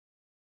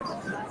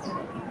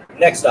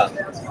Next up,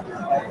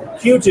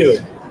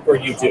 QTube for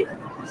YouTube.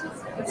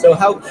 So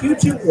how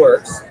QTube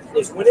works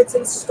is when it's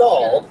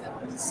installed,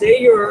 say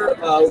you're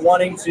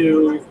wanting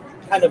to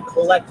kind of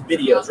collect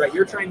videos, right?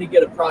 You're trying to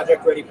get a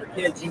project ready for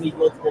kids, you need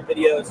multiple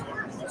videos.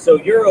 So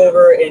you're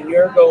over and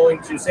you're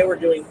going to, say we're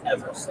doing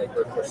Everest, like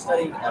we're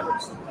studying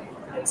Everest.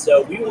 And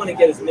so we want to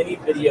get as many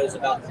videos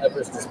about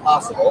Everest as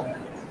possible.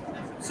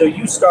 So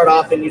you start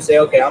off and you say,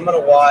 okay, I'm going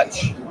to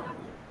watch,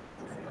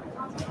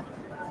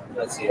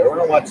 let's see, we're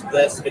going to watch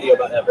this video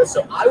about Everest.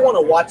 So I want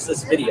to watch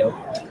this video.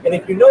 And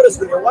if you notice,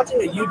 when you're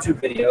watching a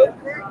YouTube video,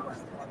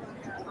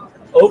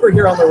 over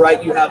here on the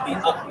right, you have the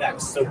up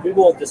next. So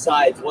Google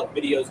decides what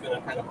video is going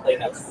to kind of play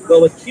next.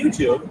 But with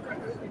YouTube,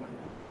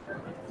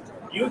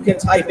 you can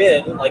type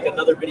in like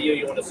another video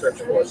you want to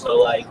search for. So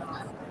like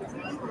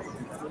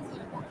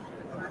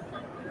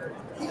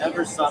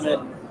Everest Summit.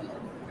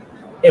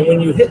 And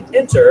when you hit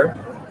enter,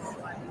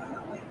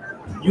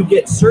 you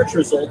get search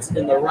results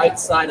in the right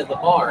side of the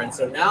bar. And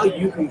so now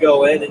you can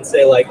go in and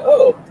say like,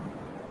 oh,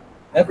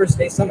 Everest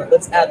Day Summit,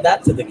 let's add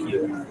that to the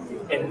queue.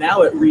 And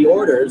now it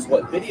reorders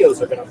what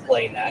videos are going to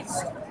play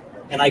next.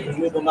 And I can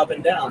move them up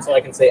and down. So I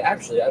can say,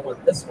 actually, I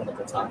want this one at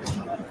the top.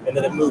 And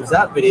then it moves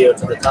that video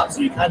to the top. So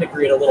you kind of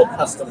create a little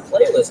custom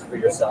playlist for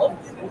yourself.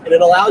 And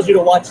it allows you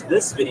to watch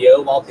this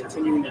video while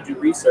continuing to do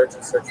research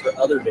and search for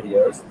other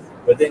videos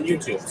within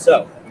YouTube.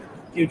 So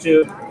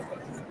YouTube,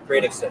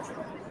 great extension.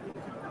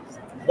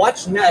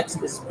 Watch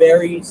Next is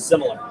very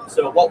similar.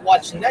 So what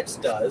Watch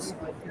Next does,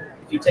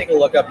 if you take a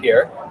look up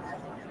here,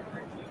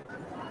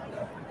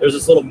 there's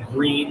this little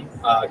green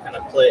kind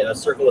of play, a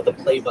circle with a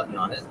play button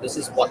on it. This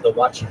is what the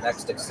Watch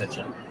Next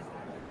extension.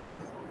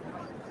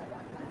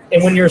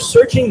 And when you're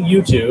searching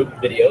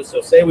YouTube videos, so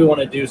say we want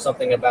to do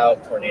something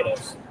about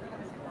tornadoes.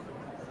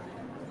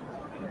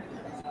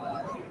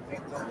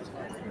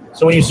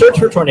 So when you search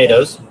for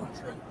tornadoes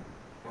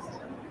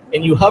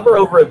and you hover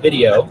over a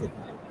video,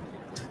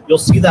 you'll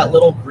see that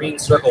little green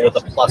circle with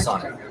a plus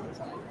on it.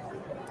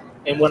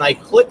 And when I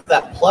click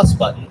that plus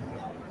button,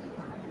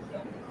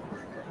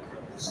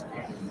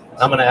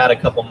 I'm going to add a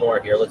couple more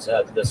here. Let's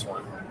add this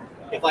one.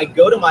 If I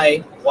go to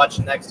my Watch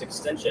Next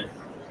extension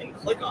and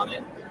click on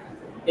it,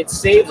 it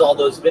saves all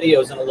those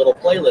videos in a little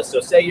playlist. So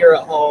say you're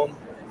at home,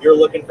 you're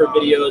looking for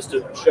videos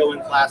to show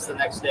in class the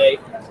next day,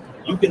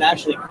 you can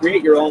actually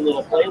create your own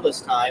little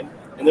playlist time.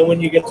 And then when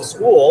you get to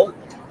school,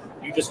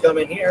 you just come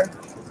in here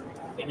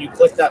and you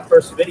click that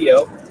first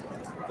video,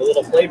 the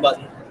little play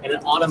button, and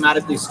it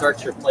automatically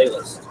starts your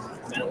playlist.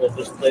 And it will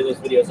just play those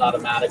videos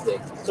automatically.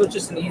 So it's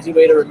just an easy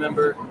way to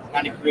remember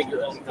how to create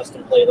your own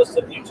custom playlist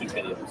of YouTube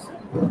videos.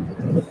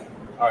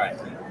 All right.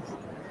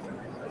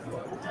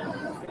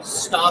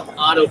 Stop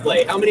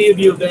autoplay. How many of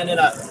you have been in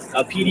a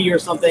PD or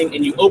something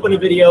and you open a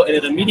video and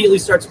it immediately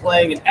starts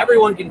playing and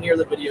everyone can hear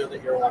the video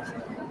that you're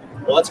watching?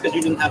 Well, that's because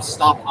you didn't have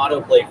stop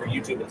autoplay for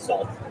YouTube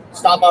installed.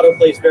 Stop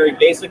autoplay is very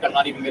basic. I'm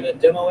not even going to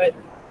demo it.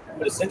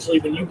 But essentially,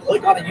 when you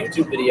click on a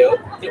YouTube video,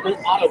 it will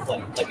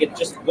autoplay. Like it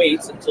just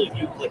waits until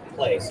you click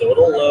play. So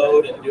it'll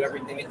load and do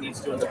everything it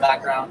needs to in the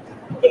background,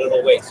 but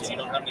it'll wait. So you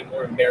don't have any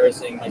more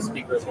embarrassing, my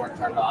speakers weren't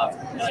turned off,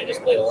 and I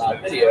just played a loud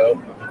video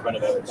in front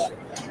of everybody.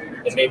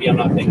 And maybe I'm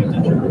not paying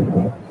attention.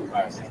 All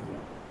right.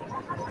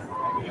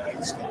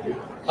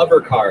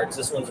 Hover cards.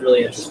 This one's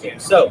really interesting.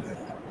 So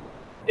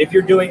if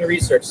you're doing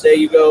research, say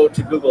you go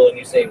to Google and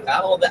you say,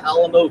 Battle of the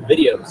Alamo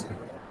videos.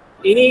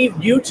 Any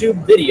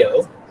YouTube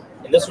video,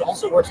 and this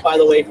also works, by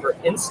the way, for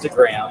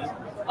Instagram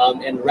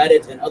and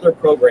Reddit and other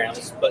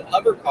programs, but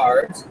hover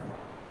cards,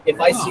 if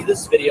I see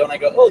this video and I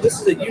go, oh,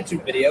 this is a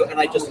YouTube video, and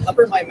I just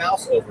hover my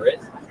mouse over it,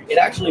 it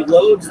actually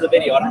loads the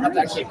video. I don't have to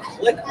actually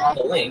click on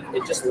the link.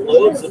 It just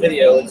loads the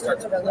video and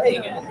starts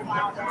playing it.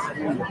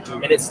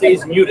 And it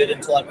stays muted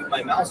until I move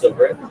my mouse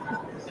over it.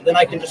 And then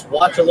I can just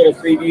watch a little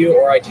preview,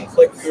 or I can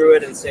click through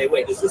it and say,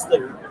 wait, is this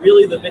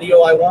really the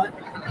video I want?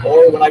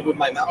 Or when I move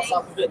my mouse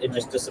off of it, it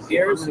just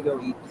disappears,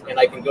 and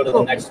I can go to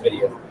the next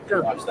video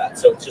and watch that.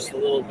 So it's just a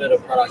little bit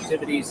of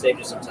productivity, save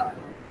you some time.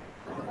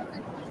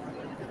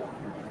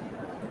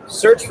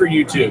 Search for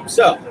YouTube.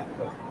 So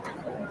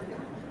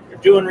you're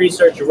doing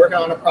research, you're working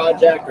on a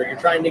project, or you're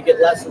trying to get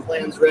lesson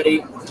plans ready,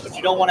 but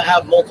you don't want to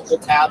have multiple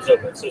tabs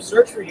open. So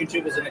search for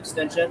YouTube is an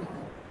extension.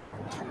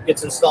 It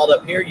gets installed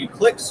up here. You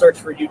click search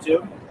for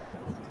YouTube,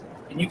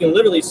 and you can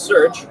literally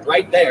search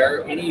right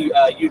there any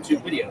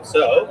YouTube video.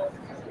 So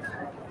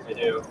I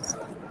do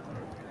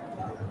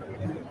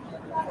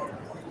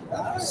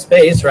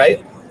space,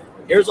 right?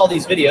 Here's all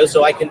these videos,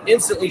 so I can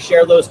instantly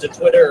share those to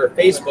Twitter or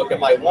Facebook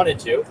if I wanted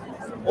to,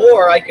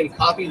 or I can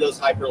copy those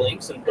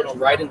hyperlinks and put them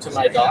right into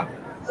my doc,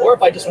 or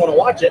if I just want to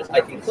watch it,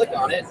 I can click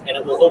on it and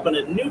it will open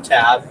a new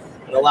tab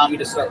and allow me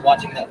to start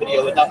watching that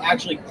video without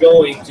actually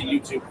going to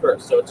YouTube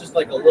first. So it's just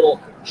like a little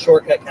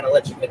shortcut, kind of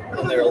lets you get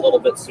in there a little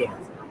bit sooner.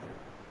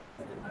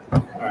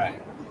 All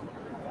right.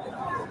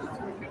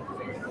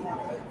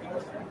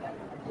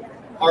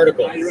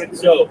 Article.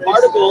 So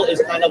Article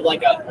is kind of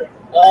like a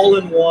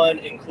all-in-one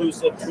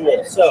inclusive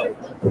tool. So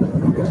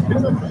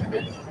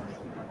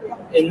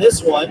in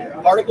this one,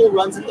 Article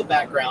runs in the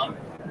background.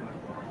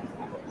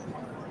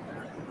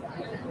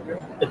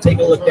 But take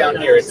a look down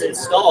here. It's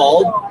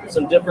installed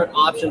some different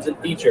options and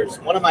features.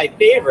 One of my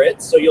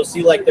favorites, so you'll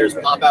see like there's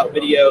pop-out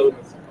video,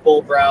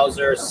 full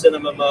browser,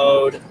 cinema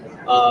mode,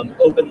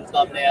 open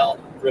thumbnail,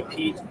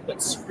 repeat, but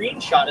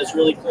screenshot is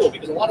really cool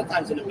because a lot of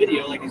times in a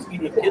video, like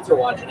even if kids are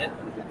watching it,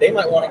 they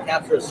might want to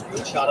capture a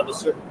screenshot of a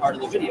certain part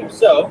of the video.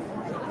 So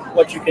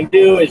what you can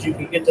do is you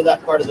can get to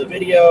that part of the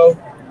video,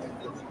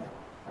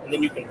 and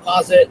then you can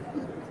pause it,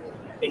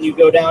 and you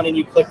go down and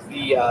you click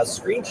the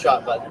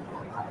screenshot button.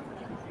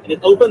 And it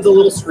opens a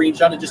little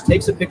screenshot. It just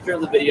takes a picture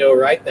of the video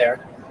right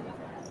there.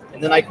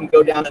 And then I can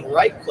go down and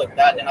right-click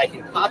that, and I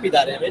can copy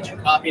that image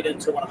and copy it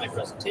into one of my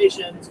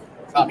presentations,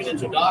 copy it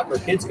into a doc, or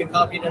kids can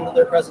copy it into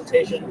their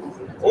presentation.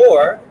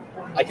 Or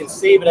I can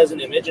save it as an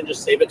image and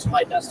just save it to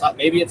my desktop.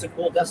 Maybe it's a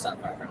cool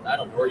desktop background. I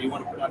don't know, or you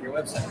want to put it on your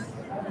website.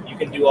 You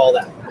can do all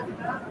that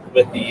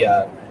with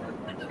the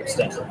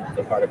extension,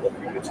 the particle for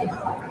YouTube.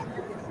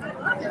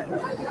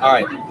 All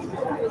right.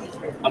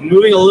 I'm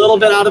moving a little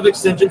bit out of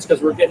extensions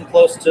because we're getting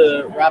close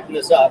to wrapping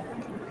this up.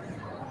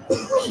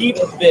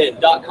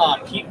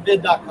 KeepVid.com.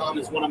 KeepVid.com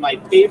is one of my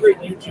favorite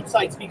YouTube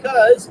sites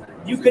because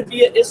you could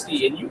be at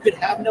ISTE and you could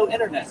have no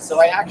internet.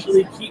 So I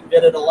actually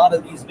KeepVid a lot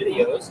of these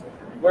videos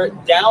where it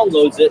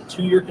downloads it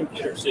to your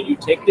computer. So you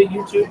take the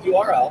YouTube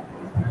URL,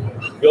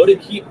 go to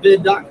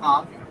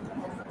KeepVid.com,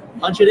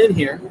 punch it in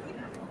here,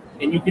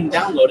 and you can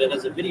download it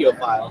as a video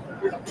file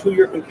to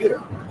your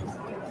computer.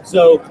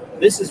 So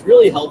this is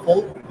really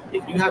helpful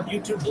if you have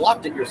YouTube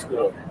blocked at your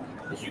school.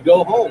 As you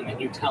go home and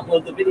you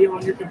download the video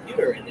on your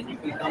computer, and then you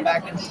can come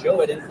back and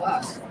show it in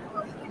class.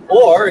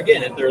 Or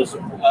again, if there's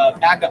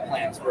backup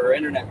plans for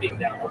internet being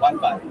down or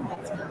Wi-Fi,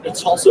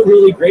 it's also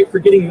really great for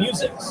getting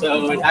music.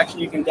 So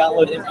you can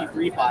download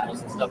MP3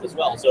 files and stuff as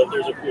well. So if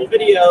there's a cool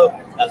video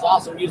that has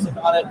awesome music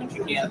on it, but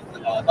you can't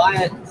buy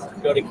it,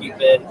 go to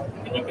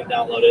KeepVid and you can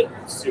download it.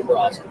 It's super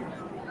awesome.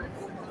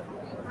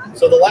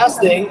 So the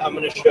last thing I'm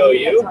going to show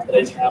you that I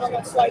didn't have on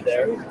that slide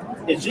there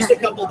is just a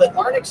couple that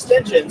aren't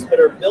extensions but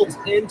are built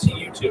into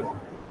YouTube.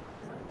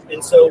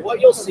 And so what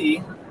you'll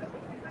see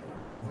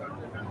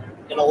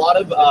in a lot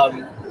of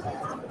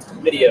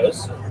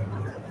videos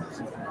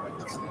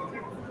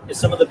is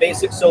some of the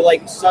basics, so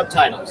like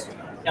subtitles.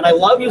 And I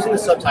love using the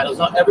subtitles.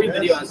 Not every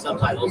video has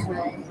subtitles,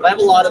 but I have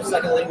a lot of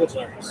second language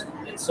learners.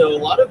 And so a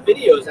lot of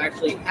videos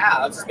actually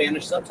have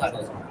Spanish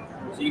subtitles on.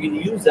 So you can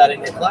use that in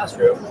your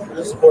classroom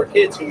to support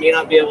kids who may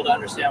not be able to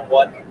understand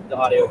what the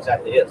audio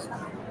exactly is.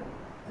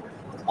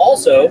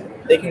 Also,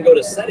 they can go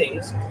to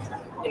settings,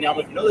 and now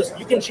if you know this,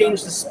 you can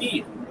change the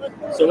speed.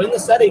 So in the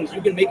settings,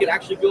 you can make it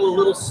actually go a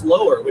little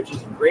slower, which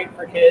is great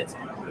for kids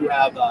who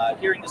have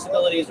hearing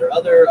disabilities or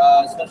other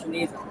special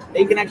needs.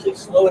 They can actually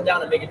slow it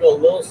down and make it go a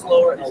little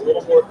slower and a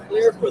little more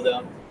clear for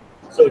them,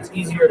 so it's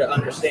easier to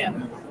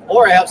understand.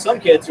 Or I have some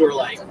kids who are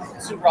like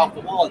super off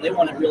the wall and they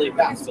want it really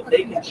fast, but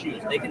they can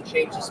choose. They can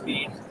change the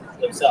speed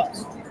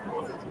themselves.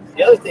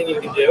 The other thing you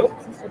can do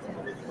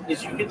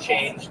is you can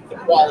change the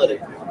quality.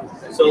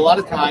 So a lot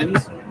of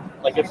times,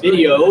 like a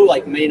video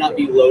may not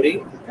be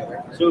loading.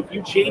 So if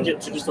you change it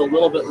to just a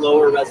little bit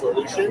lower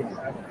resolution,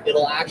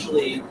 it'll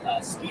actually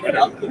speed it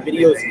up. The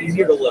video is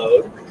easier to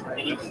load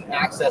and you can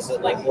access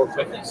it more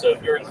quickly. So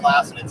if you're in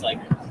class and it's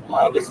like,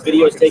 wow, this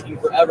video is taking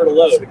forever to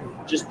load,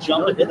 just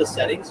jump into the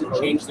settings and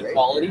change the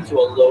quality to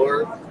a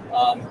lower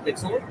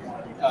pixel,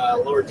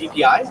 lower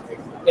DPI,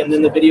 and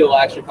then the video will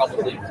actually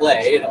probably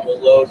play and it will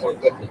load more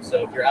quickly.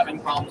 So if you're having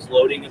problems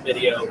loading a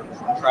video,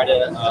 try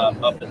to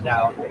up and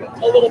down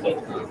a little bit.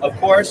 Of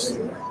course,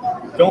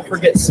 don't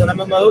forget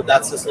cinema mode.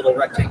 That's this little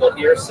rectangle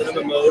here.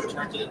 Cinema mode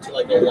turns it into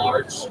a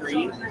large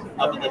screen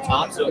up at the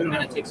top, so it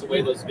kind of takes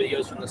away those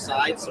videos from the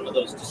side, some of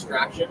those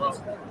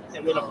distractions.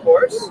 And then of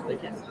course, you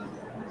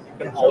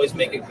can always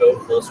make it go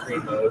full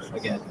screen mode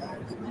again.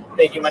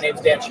 Thank you. My name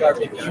is Dan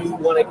Sharp. If you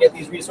want to get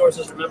these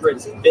resources, remember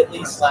it's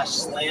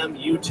bit.ly/slam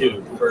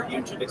YouTube for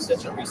YouTube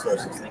extension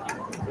resources.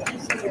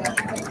 Thank you.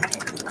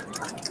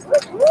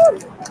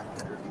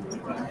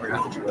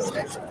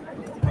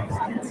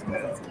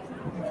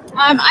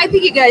 I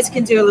think you guys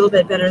can do a little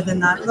bit better than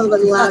that, a little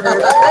bit louder.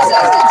 This is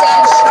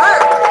Dan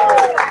Sharp.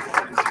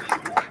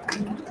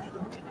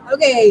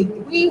 Okay,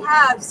 we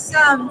have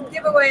some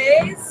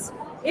giveaways.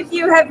 If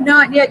you have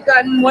not yet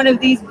gotten one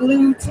of these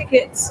blue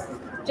tickets,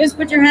 just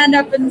put your hand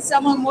up and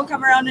someone will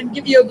come around and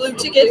give you a blue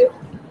ticket.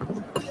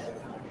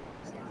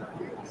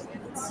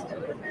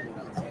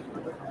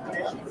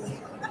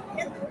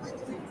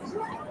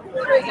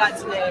 What do we got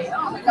today?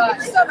 Oh my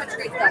gosh, so much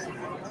great stuff.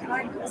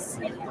 I'm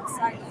so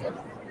excited.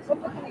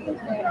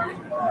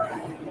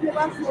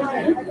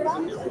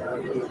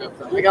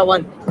 I got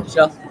one,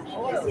 Michelle.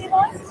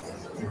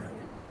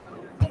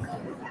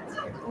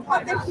 Oh,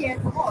 thank you.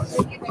 Oh,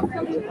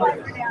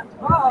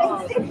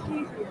 thank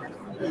you.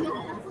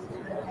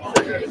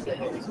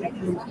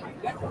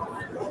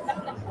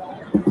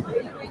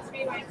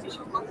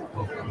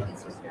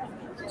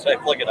 So I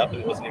plug it up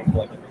and it wasn't even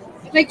plugged in.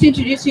 I'd like to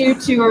introduce you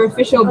to our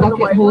official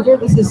bucket holder.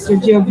 This is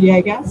Sergio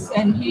Villegas,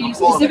 and he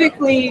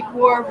specifically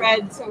wore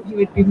red so he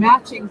would be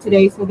matching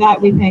today, so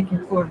that we thank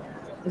him for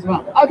as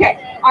well.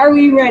 Okay, are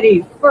we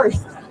ready?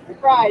 First,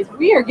 prize.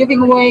 We are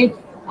giving away,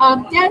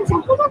 Dan,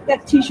 so hold up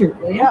that t-shirt,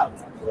 will you?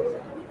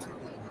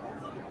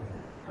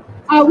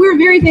 We're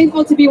very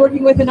thankful to be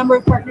working with a number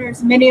of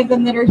partners, many of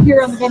them that are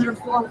here on the vendor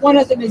floor. One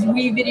of them is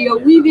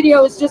WeVideo.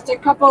 WeVideo is just a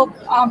couple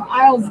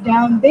aisles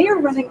down. They are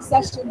running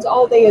sessions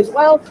all day as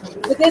well.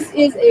 But this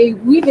is a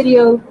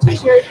WeVideo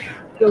t-shirt.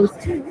 Goes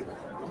to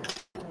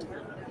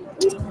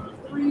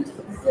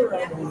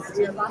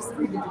 830. Your last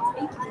 3 digits,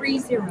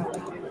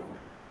 830.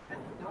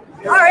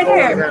 All right,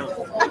 here.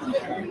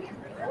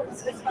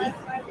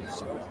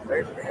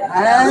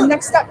 And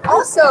next up,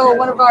 also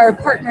one of our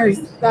partners,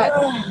 that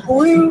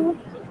blue.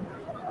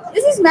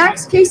 This is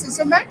Max Cases.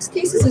 So Max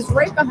Cases is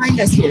right behind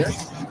us here.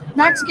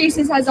 Max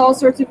Cases has all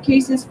sorts of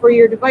cases for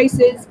your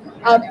devices.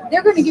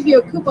 They're going to give you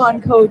a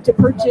coupon code to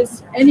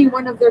purchase any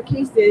one of their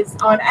cases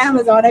on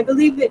Amazon. I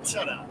believe it's...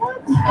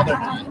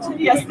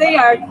 Yes, they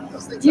are.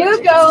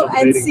 You go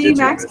and see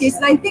Max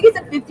Cases. I think it's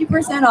a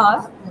 50%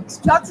 off.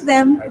 Talk to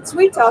them,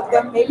 sweet talk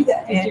them, maybe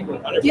and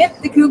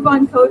get the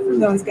coupon code from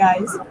those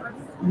guys.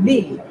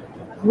 The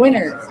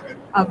winner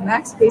of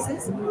Max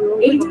Cases,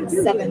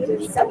 877.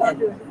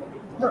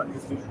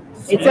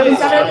 877 in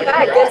the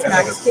bag gets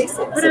Max Cases.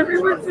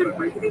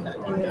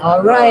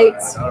 All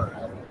right.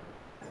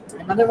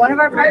 Another one of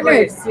our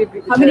partners.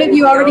 How many of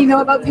you already know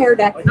about Pear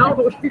Deck?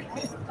 No.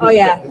 Oh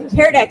yeah,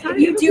 Pear Deck. If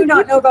you do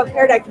not know about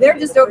Pear Deck, they're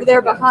just over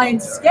there behind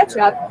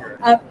SketchUp.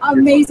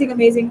 Amazing,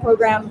 amazing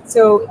program.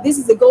 So this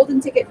is a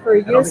golden ticket for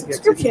a year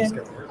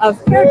subscription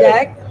of Pear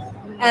Deck,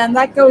 and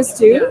that goes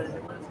to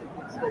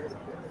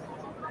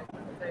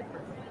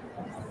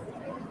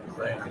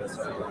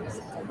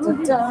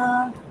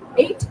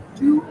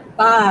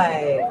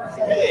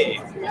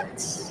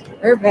 825.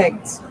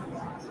 Perfect.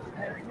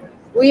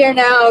 We are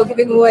now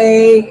giving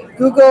away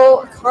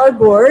Google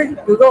Cardboard.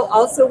 Google,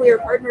 also we are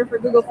a partner for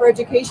Google for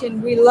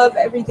Education. We love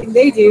everything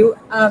they do.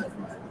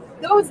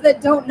 Those that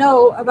don't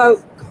know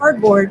about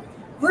Cardboard,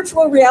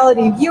 virtual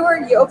reality viewer,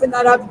 you open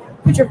that up,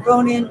 put your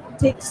phone in, it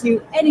takes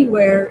you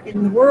anywhere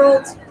in the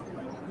world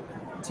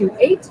to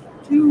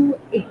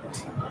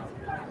 828.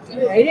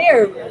 Right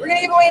here. We're going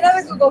to give away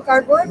another Google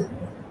Cardboard.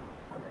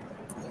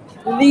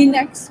 The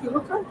next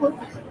Google Cardboard.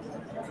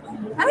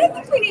 And I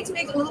think we need to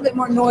make a little bit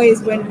more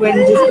noise when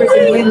this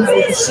person wins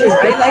the shoe,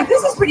 right? Like,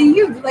 this is pretty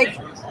huge. Like,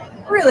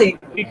 really.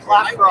 We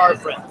clap for our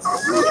friends.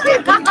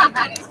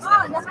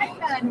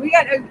 We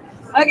got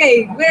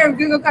okay, winner of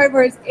Google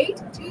Cardboard is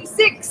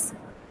 826.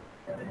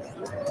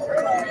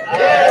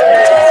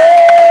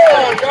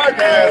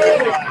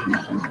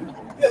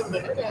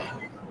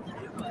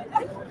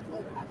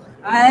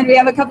 And we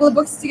have a couple of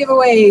books to give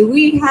away.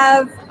 We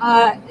have,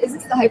 is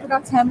this the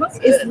HyperDocs handbook?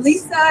 Is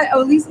Lisa,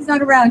 oh, Lisa's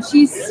not around. Is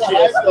she?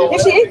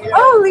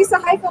 Oh, Lisa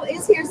Heifel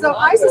is here. So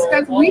I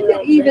suspect we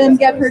could even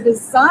get her to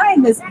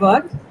sign this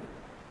book.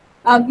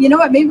 You know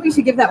what, maybe we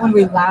should give that one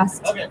away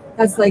last. Okay.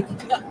 That's like,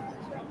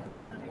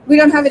 we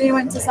don't have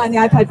anyone to sign the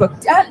iPad book.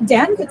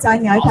 Dan could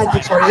sign the iPad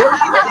book for you.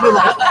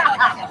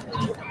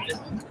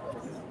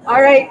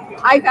 All right,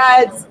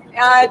 iPads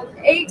at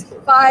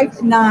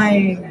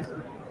 859.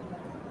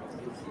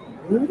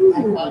 Ooh,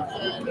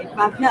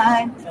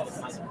 859.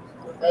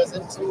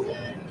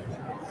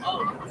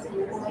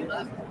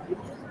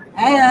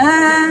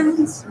 And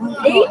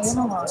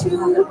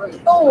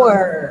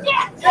 824.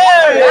 Nice.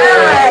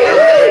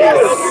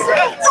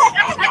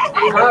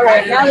 All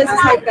right, now this is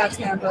HyperDocs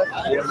handbook.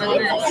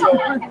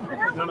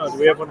 No, do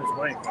we have one that's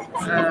blank?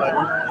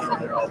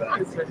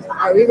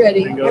 Are we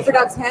ready?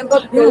 HyperDocs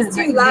handbook goes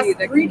to last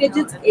 3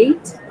 digits,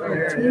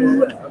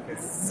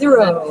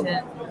 820.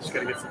 Just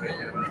gotta get some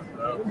bacon.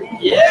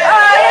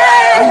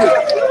 Yeah!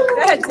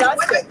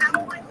 Fantastic.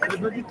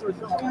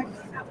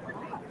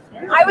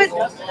 I was.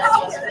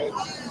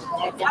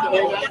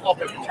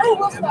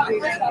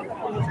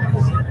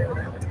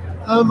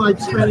 I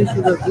just ran into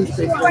these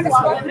things.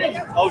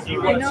 Oh, do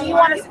you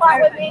want to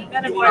spot with me?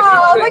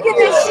 Oh, look at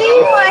this. She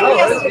won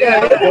yesterday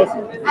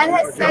and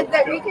has said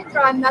that we can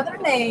draw another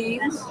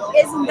name.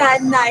 Isn't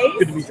that nice?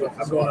 Good to meet you.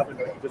 I'm going up in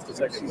just a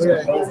second.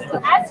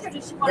 Ask her,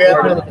 does she want We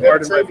have another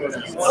picture.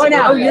 Oh,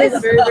 no. It's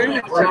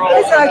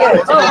all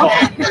good. Oh,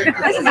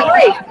 this is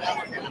great.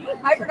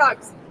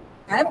 HyperDocs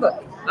handbook.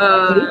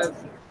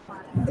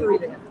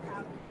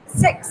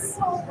 6.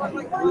 We're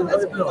gonna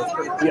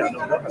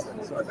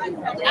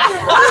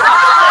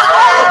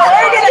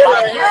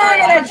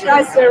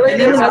trust her. We're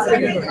gonna trust her.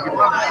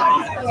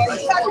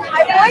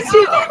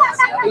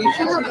 I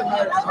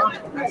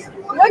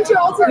want you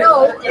all to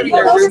know,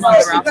 you'll notice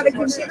that we've got a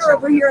computer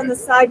over here on the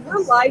side. We're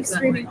live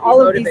streaming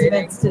all of these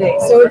events today.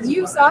 So if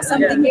you saw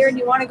something here and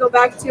you want to go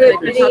back to it,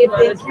 any of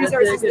the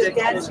resources that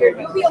Dan shared,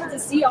 you'll be able to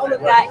see all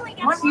of that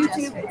on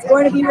YouTube. It's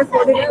going to be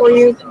recorded for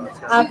you.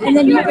 And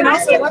then you can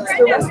also watch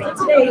the rest of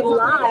today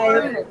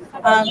live.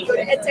 Go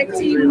to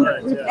EdTechTeam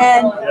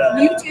and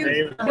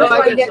YouTube. You'll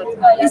find it.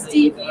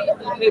 ISTE.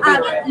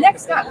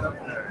 Next up,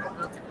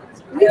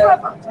 we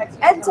have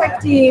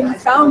EdTechTeam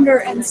founder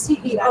and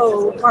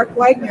CEO Mark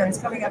Wagner is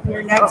coming up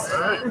here next.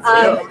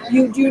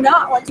 You do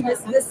not want to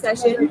miss this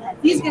session.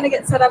 He's going to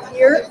get set up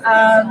here,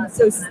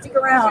 so stick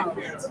around.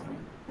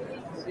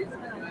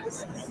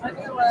 I'm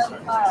gonna run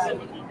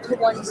to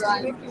one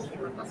drive.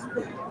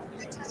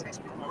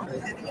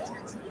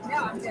 No,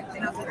 I'm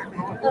definitely not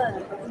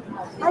there.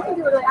 I can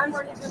do it. I'm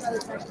running to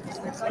another session.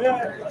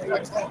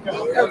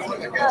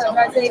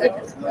 I say if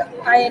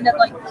I end up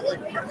like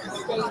staying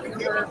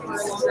for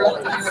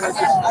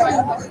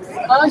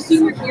a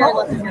senior year.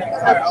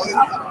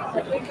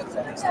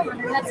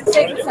 That's a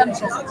safe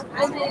assumption.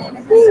 And then.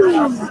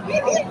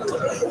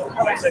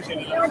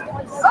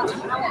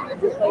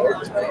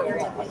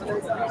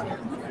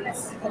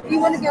 You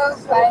want to go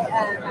by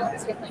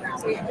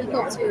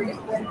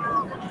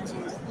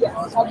yeah,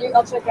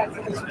 I'll check out.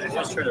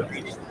 Just try to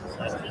reach.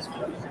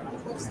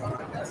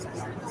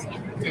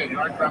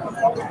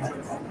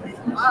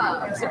 Wow,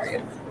 I'm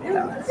sorry.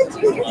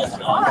 It's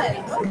fun.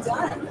 Well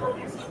done.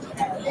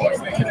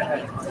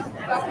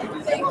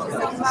 Thank you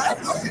so much.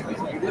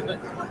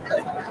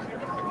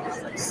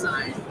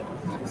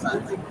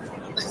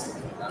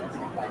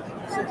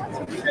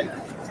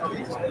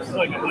 It's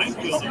like a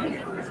minefield.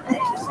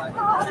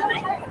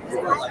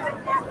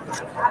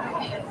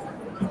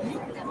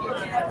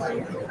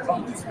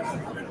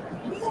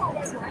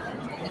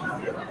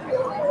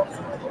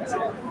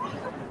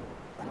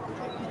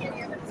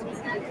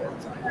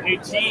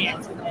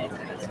 18.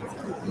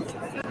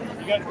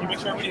 You make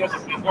sure everybody has a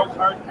bingo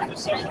card for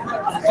this session.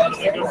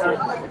 Bingo card.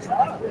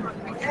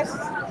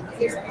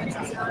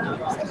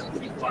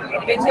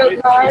 Bingo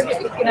card,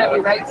 you can have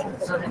your right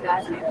on the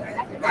guy.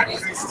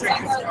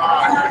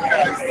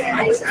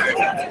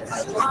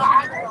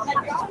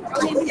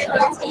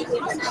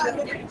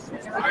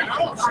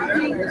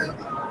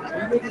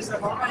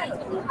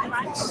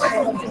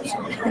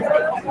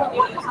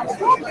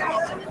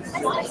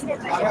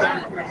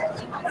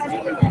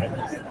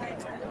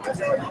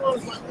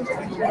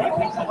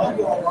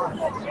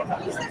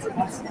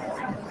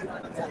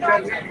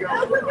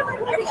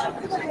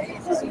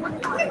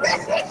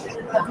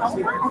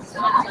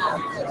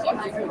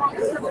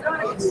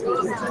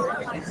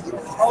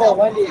 Oh,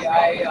 Wendy,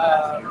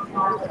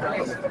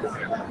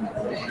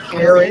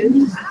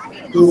 Karen,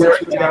 who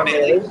works down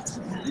there,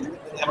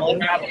 Emily,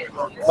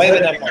 Wayne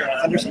and Emily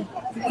Henderson.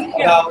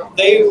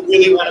 They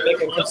really want to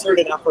make a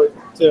concerted effort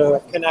to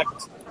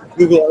connect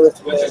Google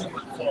Earth with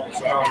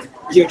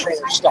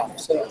GeoTrainer stuff.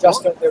 So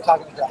just they're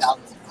talking about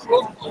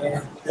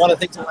and one of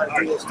the things I want to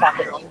do is talk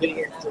about getting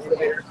into the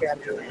Innovator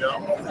Academy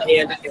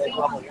and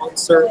level 1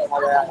 cert and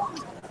all that.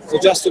 So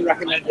Justin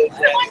recommended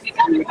that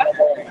we would have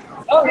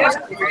Oh, yeah.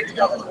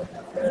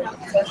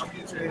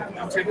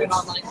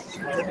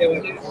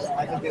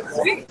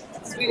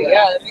 Sweet,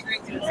 yeah, that'd be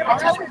great.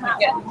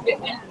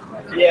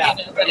 Yeah,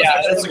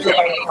 that's a good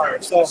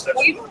part. So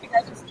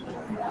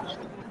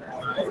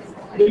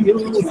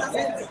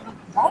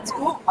that's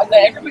cool.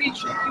 Everybody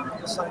should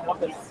sign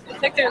up and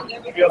take their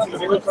You have a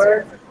bingo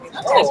card?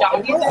 there's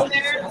doggies in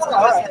there.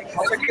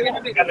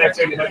 And that's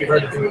it. Have you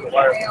heard of doing the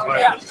wire?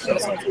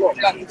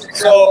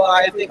 so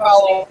I think I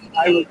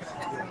would.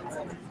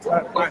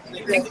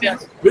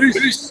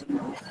 Peace.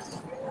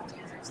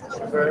 I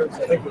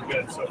think we're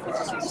good so far.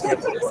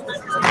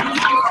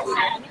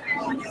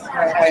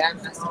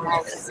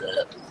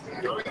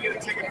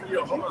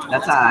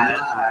 That's all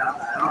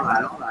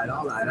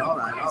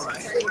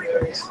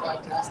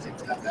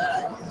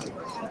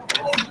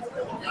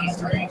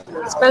right.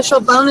 Special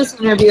bonus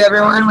interview,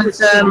 everyone,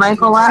 with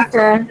Michael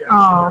Wacker.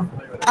 Oh,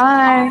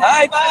 bye.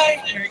 Hi,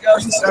 bye. There you go.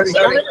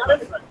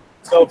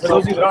 So for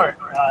those of you that aren't,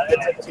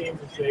 EdTechTeam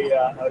is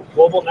a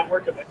global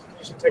network of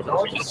education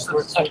technologists. All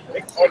this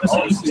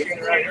is sitting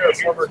around here are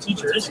former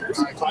teachers,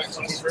 talking to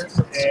teachers,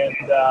 and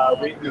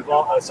we've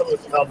all, some of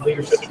us have held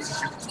leadership in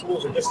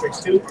schools and districts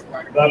too.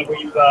 But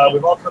we've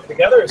all come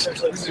together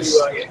essentially to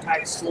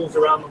impact schools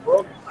around the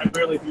world,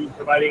 primarily through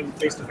providing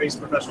face-to-face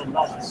professional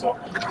development. So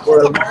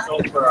we're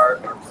known for our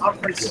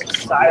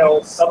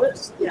conference-style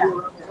summits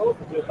around the world.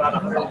 We do about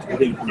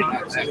 120 a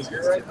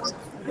year right now.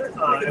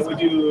 And we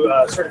do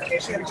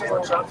certification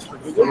workshops for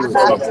Google. So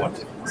level 1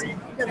 to 3.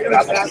 We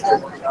about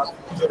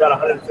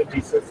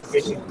 150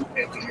 certification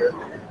camps a year.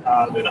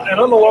 And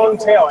on the long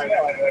tail,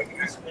 I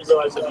recently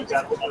realized that we've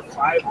got over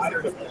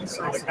 500 of these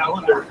on the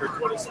calendar for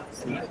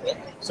 2016.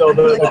 So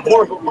the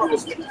core of what we do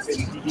is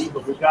EdTechTeam,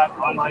 but we've got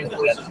online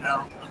courses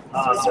now.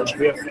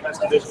 We have a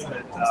test division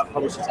that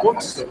publishes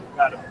books, so we've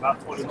got about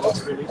 20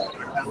 books released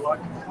in our catalog.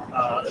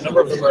 A number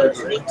of them are in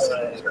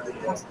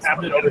the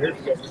cabinet over here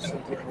if you guys are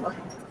taking a look.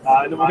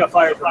 And then we've got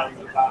flyers around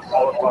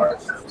all of our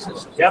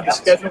services. You have the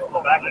schedule on the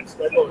back of the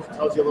schedule, which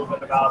tells you a little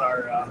bit about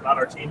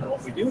our team and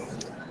what we do.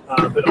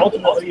 But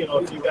ultimately,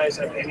 if you guys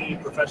have any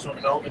professional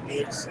development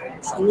needs in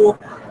your school,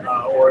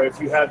 or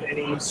if you have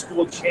any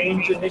school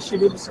change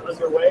initiatives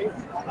underway,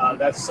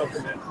 that's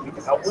something that we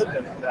can help with.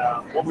 And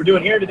what we're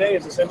doing here today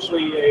is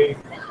essentially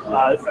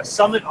a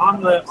summit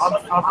on the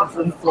conference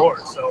room floor.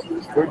 So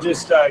we're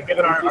just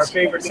giving our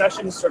favorite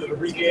sessions, sort of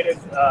abbreviated,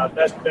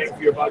 best bang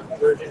for your buck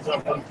versions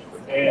of them.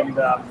 And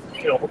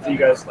hopefully you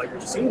guys like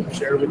what you see,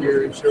 share with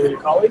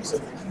your colleagues,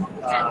 and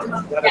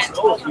let us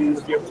know if you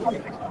ever do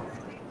anything.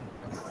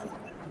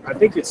 I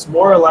think it's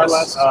more or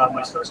less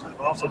my source. I've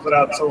also put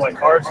out some of my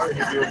cards for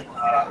you who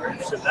are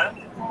interested in that.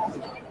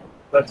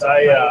 But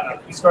I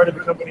started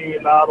the company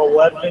about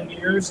 11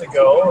 years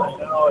ago, and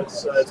now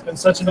it's been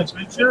such an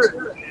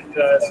adventure and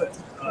such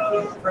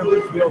a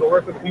privilege to be able to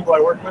work with the people I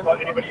work with.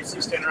 Anybody you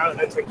see standing around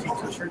in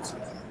EdTechTeam t-shirts,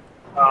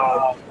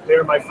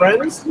 they're my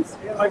friends and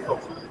my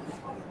coach.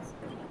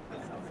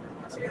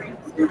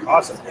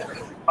 Awesome.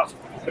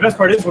 The best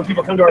part is when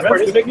people come to our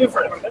events, we make new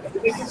friends.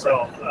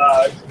 So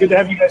good to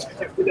have you guys. All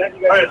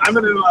right, I'm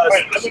going to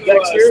switch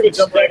decks here to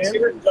jump right in.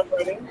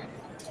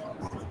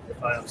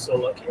 If I am so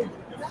lucky.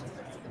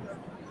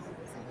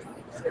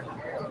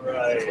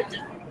 Right.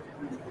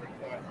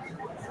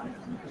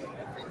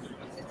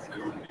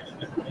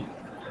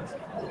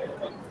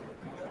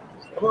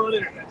 Come on,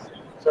 internet.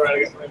 Sorry, I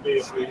guess maybe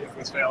if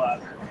we fail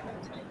out.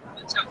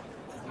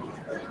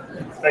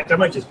 In fact, I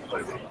might just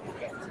play video.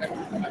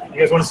 You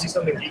guys want to see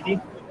something geeky?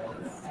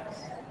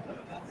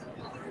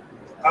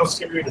 How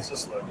scary does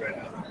this look right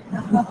now?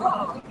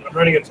 I'm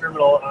running a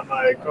terminal on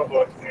my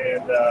Chromebook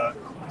and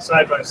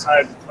side by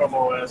side with Chrome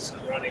OS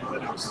and running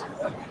Linux.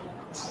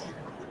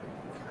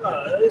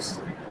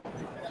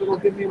 So it'll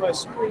give me my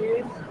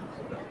screen.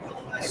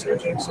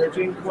 Searching.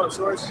 Come on,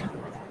 source.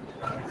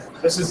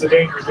 This is the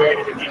danger of doing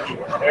anything geeky.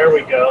 There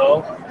we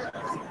go.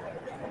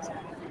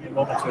 Give me a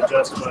moment to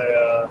adjust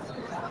my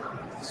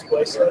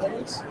display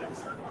settings.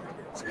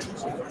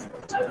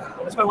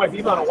 That's my wife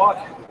Eva on a walk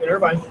in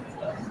Irvine.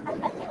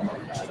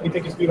 You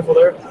think it's beautiful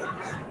there?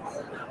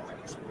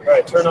 All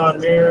right, turn on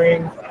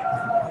mirroring.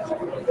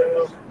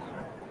 Okay.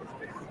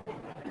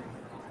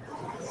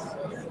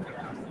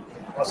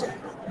 Awesome.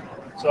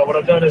 So what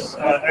I've done is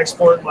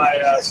export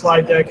my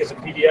slide deck as a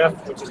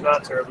PDF, which is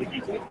not terribly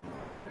geeky.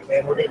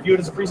 And we're going to view it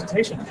as a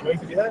presentation. You know you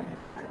can do that?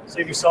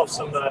 Save yourself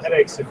some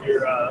headaches if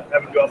you're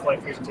having to do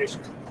offline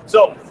presentations.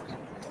 So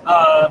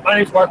my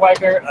name is Mark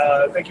Wagner.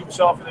 Thank you,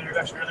 Michelle, for the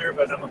introduction earlier,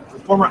 but I'm a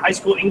former high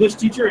school English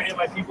teacher, and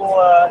my people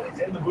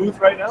in the booth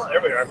right now. There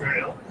we are,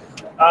 right now.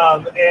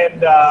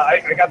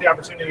 I got the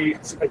opportunity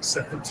like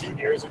 17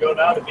 years ago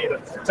now to be the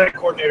tech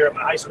coordinator at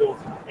my high school,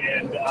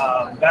 and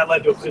that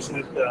led to a position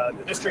at the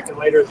district and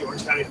later at the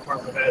Orange County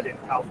Department of Ed in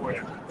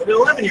California. And then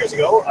 11 years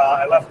ago,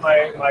 I left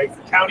my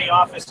county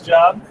office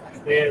job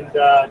and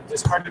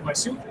discarded my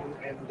suit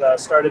and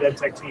started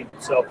EdTechTeam.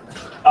 So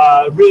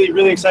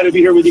really excited to be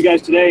here with you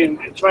guys today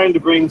and trying to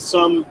bring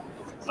some,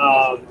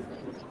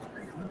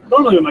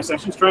 normally in my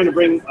sessions, trying to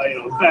bring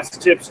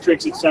best tips,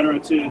 tricks, etc.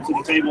 to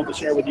the table to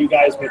share with you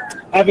guys. But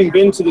having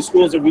been to the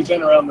schools that we've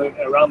been around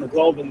the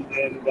globe and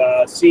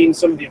seen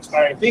some of the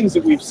inspiring things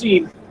that we've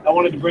seen, I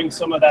wanted to bring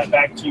some of that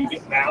back to you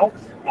now.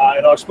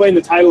 And I'll explain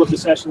the title of the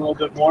session a little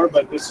bit more,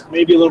 but this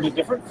may be a little bit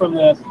different from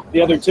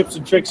the other tips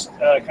and tricks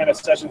kind of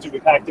sessions that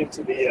we packed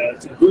into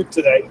the booth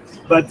today.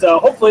 But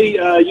hopefully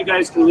you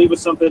guys can leave with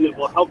something that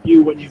will help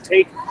you when you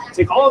take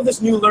all of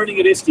this new learning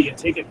at ISTE and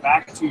take it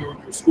back to your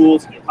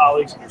schools and your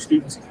colleagues and your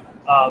students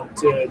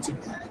to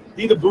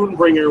be the boon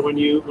bringer when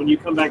you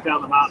come back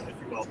down the mountain, if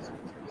you will.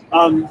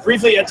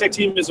 Briefly,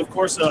 EdTechTeam is, of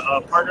course,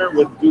 a partner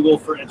with Google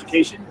for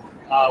Education.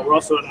 We're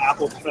also an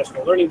Apple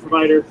professional learning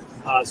provider,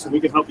 so we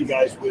can help you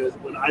guys with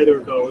either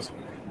of those.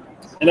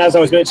 And as I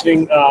was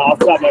mentioning off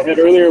the top of my head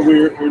earlier,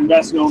 we're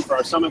best known for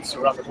our summits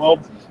around the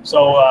globe.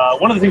 So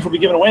one of the things we'll be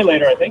giving away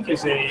later, I think,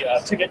 is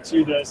a ticket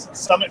to the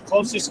summit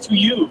closest to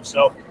you.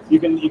 So you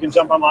can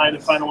jump online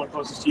and find the one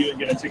closest to you and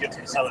get a ticket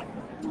to the summit.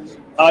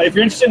 If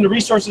you're interested in the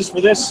resources for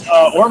this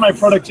or my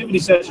productivity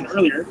session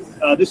earlier,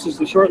 this is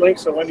the short link.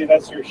 So Wendy,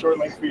 that's your short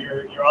link for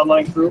your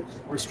online crew.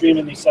 We're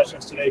streaming these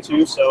sessions today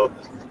too. So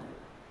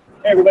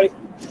hey everybody,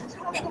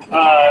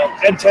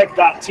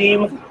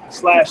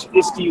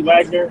 edtech.team/ISTE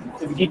Wagner.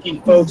 For the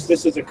geeky folks,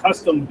 this is a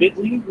custom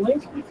bit.ly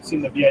link. You've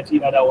seen the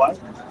bit.ly.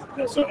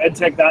 So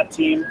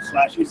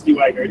edtech.team/ISTE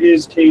Wagner. It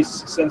is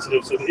case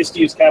sensitive, so the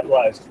ISTE is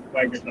capitalized.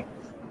 Wagner's not.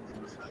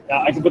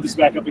 Now I can put this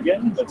back up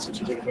again, but since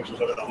you're taking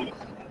pictures of it, I'll leave it.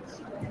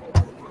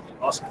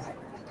 Awesome.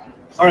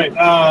 All right,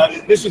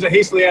 this was a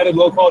hastily added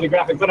low-quality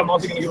graphic, but I'm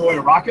also going to give away a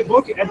Rocket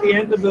book at the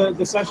end of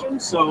the session.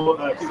 So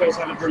if you guys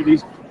haven't heard of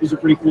these are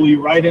pretty cool.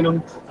 You write in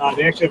them.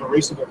 They actually have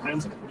erasable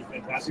pens. They're pretty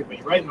fantastic. But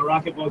you write in the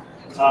Rocket book,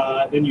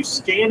 then you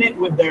scan it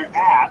with their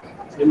app.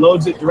 It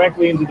loads it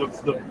directly into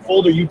the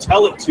folder you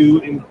tell it to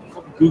in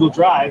Google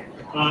Drive,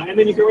 and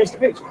then you can erase the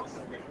page.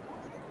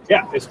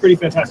 Yeah, it's pretty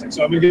fantastic.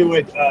 So I'm going to give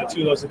away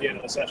 2 of those at the end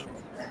of the session.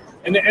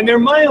 And they're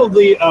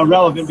mildly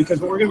relevant because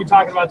what we're going to be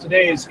talking about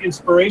today is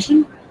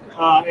inspiration.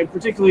 And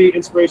particularly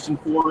inspiration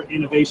for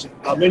innovation.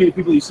 Many of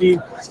the people you see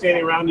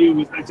standing around you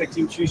with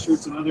EdTechTeam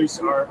t-shirts and others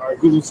are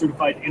Google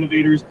certified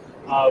innovators.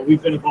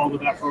 We've been involved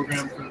with that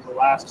program for the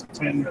last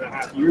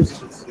 10.5 years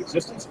of its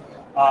existence.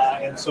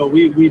 And so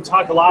we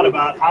talk a lot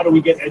about how do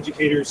we get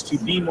educators to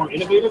be more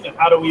innovative and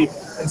how do we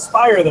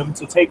inspire them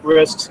to take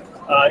risks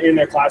in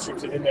their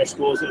classrooms and in their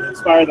schools and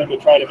inspire them to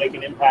try to make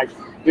an impact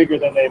bigger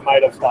than they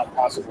might have thought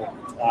possible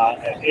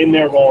in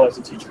their role as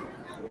a teacher.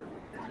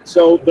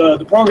 So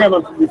the program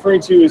I'm referring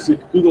to is the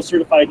Google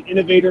Certified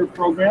Innovator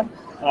Program.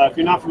 If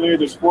you're not familiar,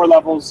 there's 4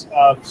 levels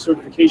of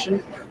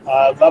certification.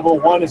 Level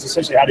 1 is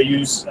essentially how to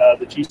use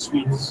the G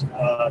Suite's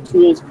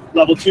tools.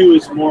 Level 2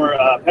 is more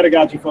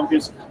pedagogy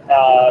focused,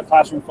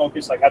 classroom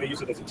focused, like how to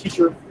use it as a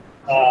teacher.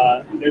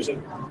 There's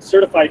a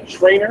certified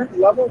trainer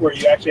level where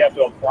you actually have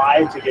to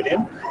apply to get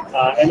in.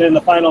 And then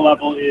the final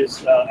level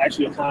is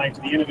actually applying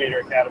to the Innovator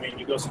Academy, and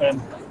you go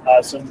spend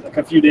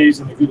a few days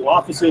in the Google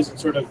offices and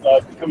sort of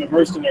become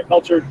immersed in their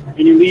culture,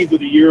 and you leave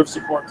with a year of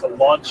support to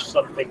launch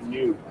something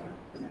new.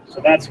 So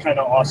that's kind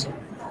of awesome.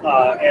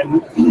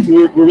 And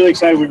we're really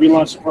excited. We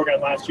relaunched the program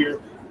last year.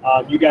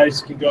 You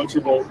guys can go to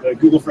the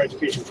Google for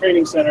Education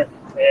Training Center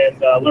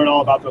and learn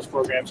all about those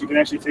programs. You can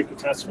actually take the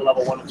tests for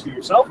level 1 and 2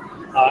 yourself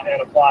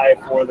and apply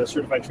for the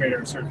Certified Trainer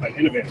and Certified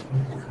Innovator.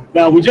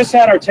 Now, we just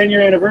had our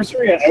 10-year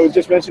anniversary. I was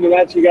just mentioning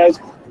that to you guys.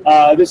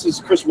 This is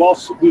Chris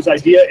Walsh, whose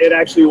idea it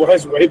actually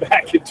was way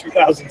back in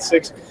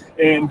 2006,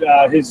 and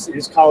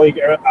his colleague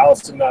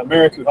Allison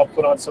Merrick, who helped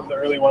put on some of the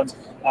early ones.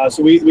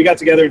 So we got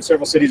together in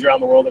several cities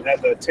around the world and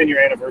had the 10-year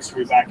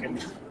anniversary back in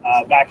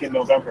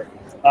November.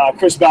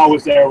 Chris Bell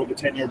was there with the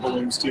 10-year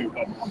balloons too.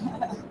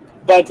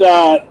 But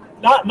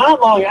not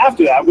long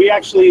after that, we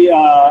actually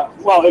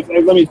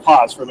let me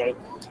pause for a minute.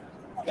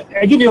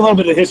 I give you a little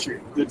bit of history.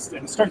 It's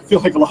starting to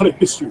feel like a lot of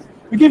history.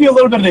 We give you a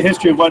little bit of the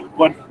history of what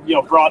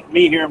brought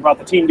me here and brought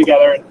the team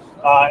together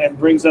and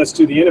brings us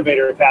to the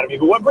Innovator Academy.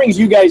 But what brings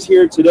you guys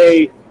here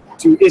today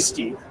to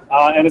ISTE?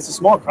 And it's a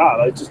small crowd.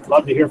 I'd just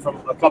love to hear from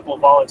a couple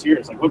of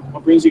volunteers. Like,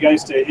 what brings you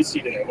guys to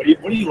ISTE today? What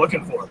are you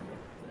looking for?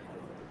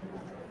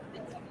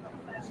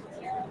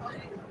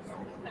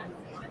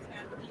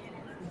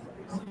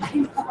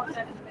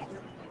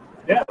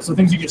 Yeah, so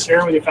things you can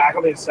share with your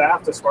faculty and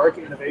staff to spark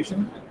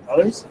innovation.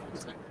 Others?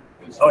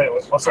 Oh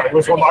yeah, sorry,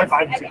 which one? I'm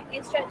an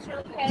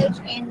instructional coach,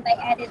 and they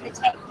added the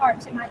tech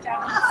part to my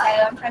job, so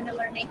I'm trying to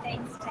learn new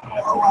things to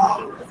add to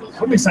my position.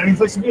 What an exciting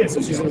place to be in. So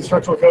she's an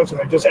instructional coach,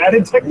 and they just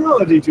added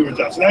technology to her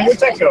job. So now you're a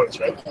tech coach,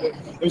 right?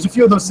 There's a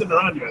few of those sitting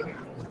around you, I think.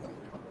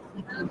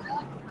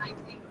 I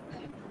think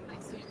that my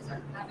students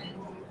are having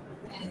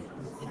and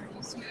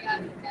introduced me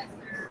at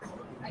their,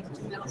 I teach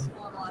in middle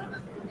school, and a lot of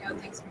them know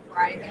things before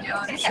I even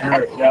know it.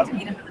 Sure, yeah. To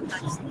meet them in the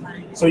front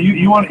sometimes. So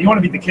you want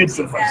to beat the kids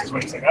to the front, is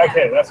what you're saying.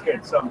 Okay, that's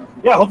good. So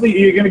yeah, hopefully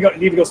you're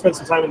need to go spend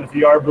some time in the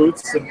VR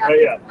booths, and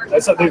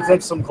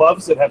there's some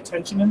gloves that have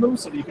tension in them,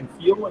 so that you can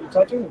feel what you're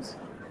touching. It's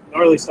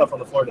gnarly stuff on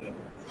the floor today.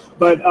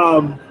 But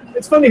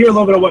it's fun to hear a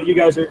little bit of what you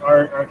guys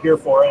are here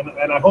for,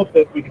 and I hope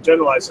that we can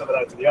generalize some of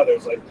that to the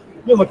others. Like,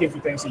 you're looking for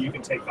things that you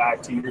can take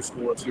back to your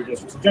school or to your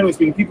district. So generally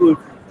speaking, people who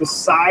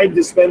decide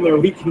to spend their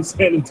week in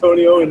San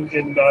Antonio in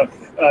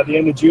the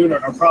end of June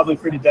are probably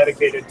pretty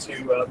dedicated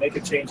to make a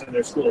change in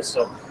their schools.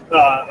 So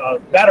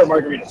that or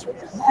margaritas.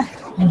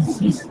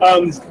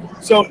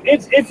 So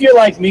if you're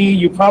like me,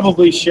 you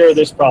probably share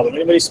this problem.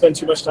 Anybody spend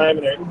too much time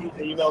in their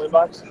email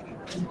inbox?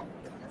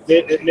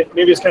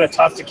 Maybe it's kind of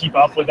tough to keep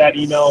up with that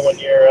email when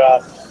you're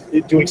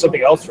doing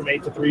something else from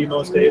 8 to 3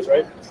 most days,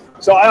 right?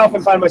 So I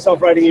often find myself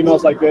writing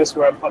emails like this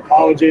where I'm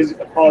apologizing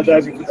for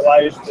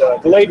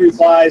delayed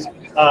replies.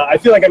 I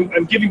feel like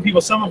I'm giving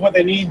people some of what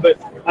they need,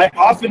 but I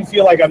often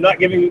feel like I'm not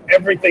giving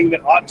everything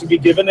that ought to be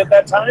given at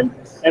that time.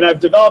 And I've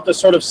developed a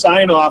sort of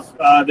sign-off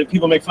that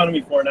people make fun of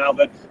me for now,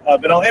 but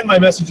I'll end my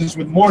messages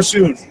with "more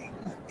soon." ...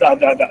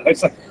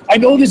 It's like, I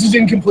know this is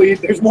incomplete.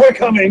 There's more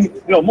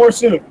coming. More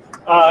soon.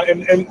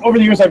 And over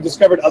the years, I've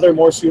discovered other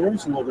more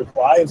sooners who will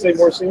reply and say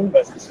more soon.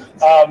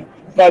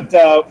 But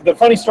the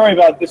funny story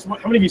about this, how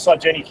many of you saw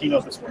Jenny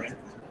keynote this morning?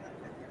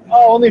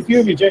 Oh, only a few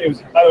of you. Jenny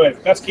was, by the way,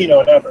 best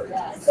keynote ever,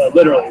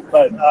 literally.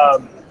 But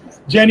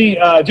Jenny's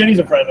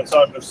a friend, and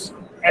so it was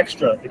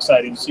extra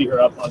exciting to see her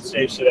up on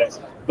stage today.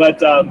 But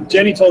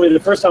Jenny told me the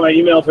first time I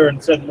emailed her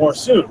and said more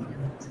soon,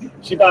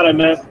 she thought I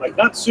meant, like,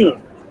 not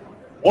soon,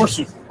 more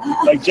soon.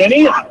 Like,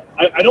 Jenny,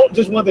 I don't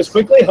just want this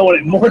quickly, I want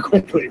it more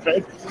quickly,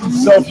 right?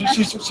 So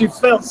she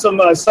felt some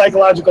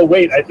psychological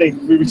weight, I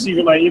think,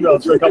 receiving my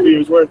emails for a couple of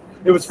years worth.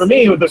 It was for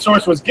me, the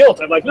source was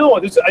guilt. I'm like, no,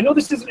 I know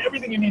this isn't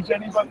everything you need,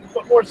 Jenny,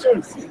 but more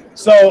soon.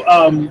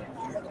 So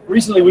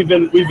recently we've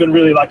been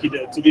really lucky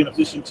to be in a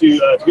position to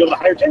be able to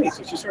hire Jenny.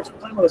 So she starts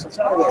time with us on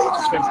Saturday, which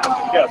is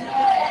fantastic.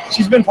 Yeah.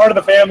 She's been part of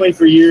the family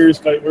for years,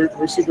 but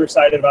we're super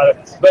excited about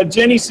it. But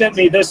Jenny sent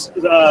me this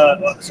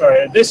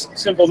this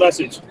simple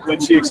message when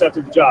she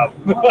accepted the job.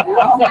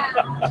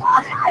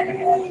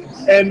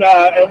 And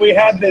we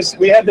had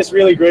this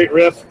really great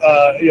riff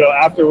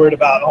afterward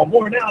about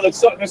more now. That's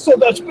so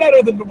much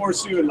better than the more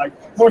soon. Like,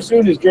 more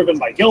soon is driven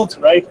by guilt,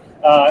 right?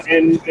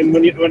 And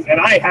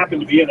I happen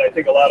to be in, I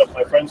think a lot of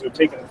my friends who have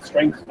taken the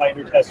Strength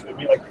Finder test would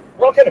be like,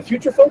 we're all kind of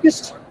future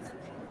focused,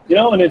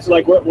 and it's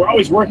like we're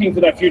always working for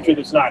that future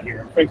that's not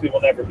here. Frankly,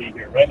 will never be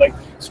here, right? Like,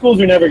 schools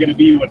are never going to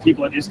be what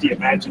people at ISTE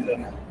imagine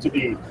them to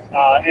be.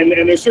 And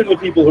there's certainly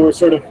people who are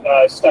sort of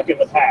stuck in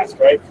the past,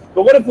 right?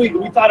 But what if we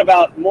thought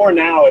about more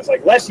now? It's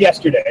like less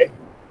yesterday,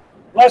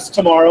 less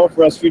tomorrow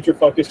for us future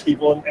focused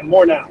people, and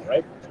more now,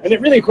 right? And it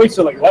really equates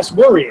to like less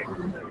worrying.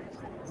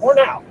 More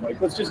now,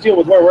 like let's just deal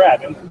with where we're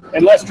at,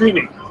 and less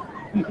dreaming,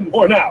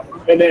 more now.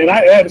 And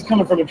that is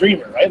coming from a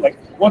dreamer, right? Like,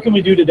 what can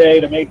we do today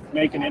to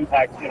make an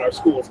impact in our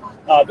schools?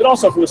 But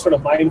also from a sort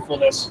of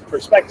mindfulness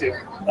perspective,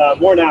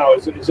 more now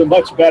is a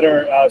much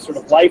better sort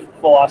of life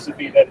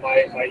philosophy than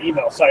my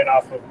email sign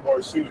off of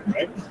more soon,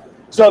 right?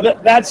 So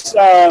that's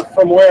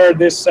from where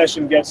this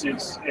session gets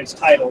its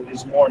title,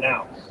 is More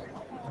Now.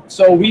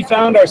 So we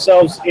found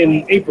ourselves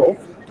in April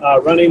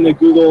running the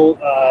Google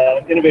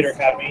Innovator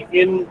Academy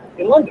in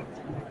London.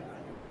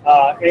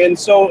 And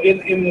so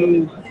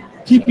in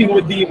keeping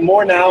with the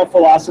More Now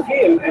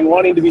philosophy and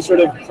wanting to be sort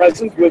of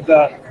present with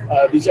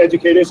these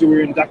educators who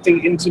were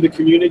inducting into the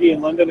community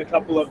in London a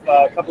couple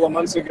of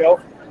months ago,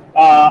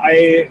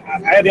 I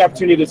had the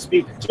opportunity to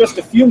speak just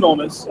a few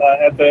moments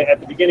at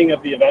the beginning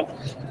of the event,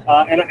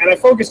 and I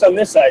focused on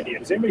this idea.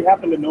 Does anybody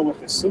happen to know what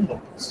this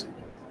symbol is?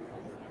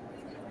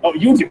 Oh,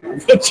 you do.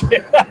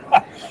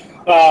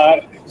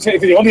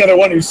 The only other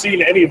one who's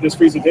seen any of this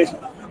presentation.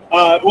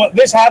 Well,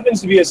 this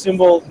happens to be a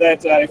symbol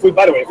that, if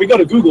we go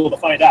to Google to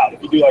find out,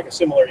 if you do like a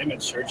similar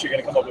image search, you're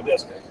going to come up with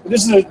this.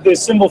 This is the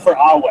symbol for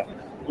Awen,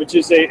 which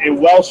is a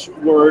Welsh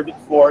word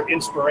for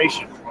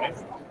inspiration, right?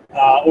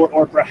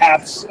 Or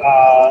perhaps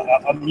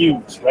a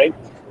muse, right?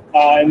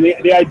 And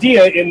the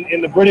idea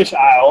in the British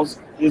Isles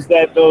is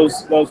that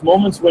those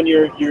moments when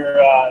you're you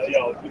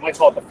might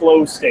call it the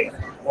flow state,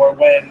 or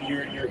when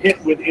you're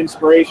hit with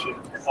inspiration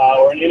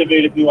or an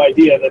innovative new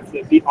idea, that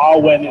the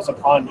awen is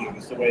upon you,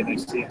 is the way they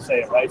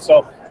say it, right?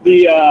 So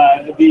the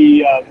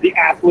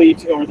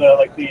athlete or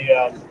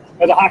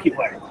as a hockey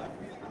player,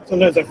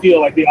 sometimes I feel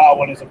like the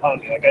awen is upon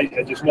me. Like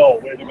I just know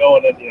where to go,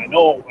 and then I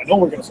know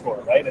we're going to score,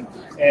 right?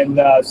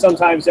 And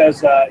sometimes,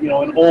 as in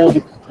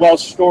old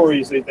Welsh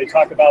stories, they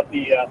talk about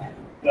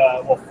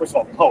well, first of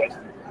all,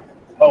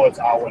 poet's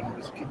awen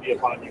can be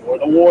upon you, or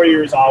the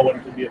warrior's awen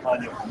can be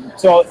upon you.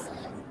 So,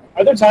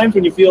 are there times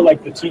when you feel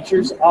like the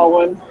teacher's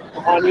awen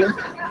upon you?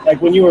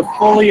 Like when you were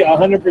fully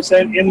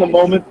 100% in the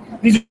moment?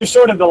 These are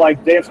sort of the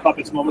like dance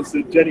puppets moments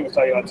that Jenny was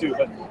talking about too,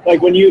 but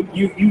like when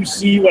you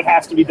see what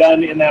has to be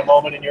done in that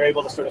moment and you're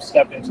able to sort of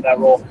step into that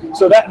role.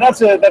 So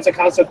that's a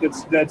concept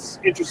that's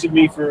interested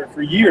me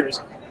for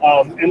years.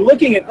 And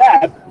looking at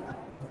that,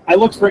 I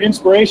looked for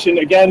inspiration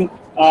again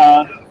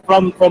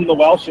from the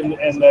Welsh and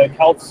the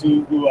Celts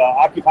who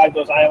occupied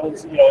those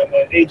islands, in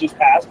the ages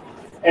past.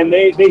 And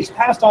they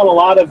passed on a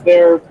lot of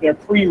their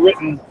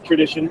pre-written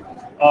tradition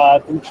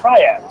through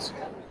triads.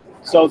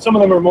 So some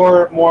of them are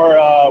more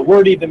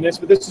wordy than this,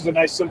 but this is a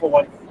nice simple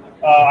one.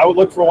 I would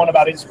look for one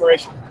about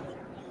inspiration.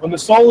 When the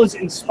soul is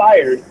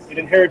inspired, it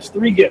inherits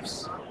 3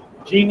 gifts: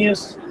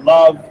 genius,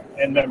 love,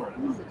 and memory.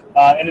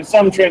 And in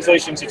some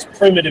translations, it's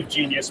primitive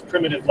genius,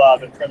 primitive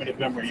love, and primitive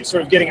memory. You're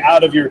sort of getting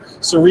out of your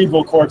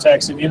cerebral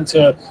cortex and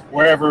into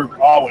wherever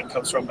Awen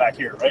comes from back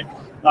here, right?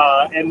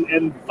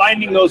 And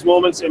finding those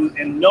moments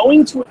and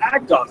knowing to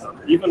act on them,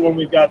 even when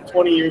we've got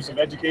 20 years of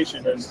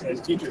education as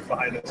teachers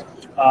behind us,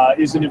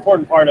 is an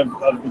important part of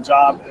the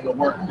job and the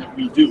work that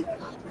we do.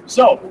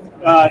 So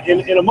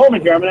in a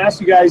moment here, I'm going to ask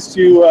you guys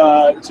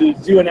to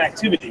do an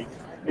activity,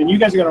 and you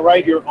guys are going to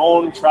write your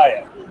own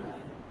triad.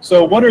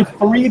 So what are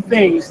 3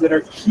 things that are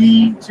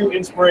key to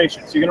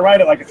inspiration? So you're going to write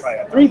it like a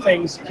triad. 3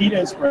 things key to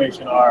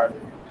inspiration are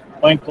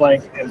blank,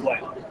 blank, and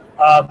blank.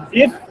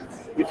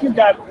 If you've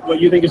got what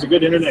you think is a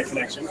good internet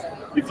connection,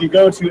 if you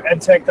go to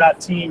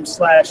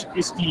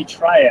edtech.team/ISTE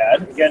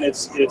triad, again,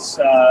 it's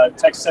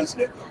text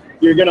sensitive,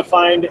 you're going to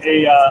find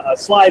a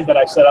slide that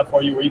I set up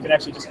for you where you can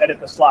actually just edit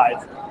the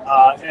slide.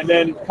 And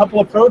then a couple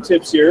of pro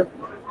tips here.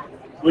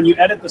 When you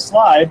edit the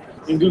slide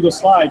in Google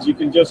Slides, you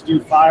can just do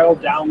File,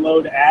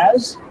 Download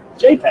As,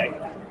 JPEG.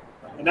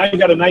 And now you've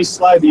got a nice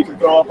slide that you can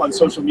throw up on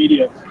social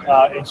media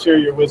and share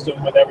your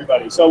wisdom with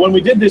everybody. So when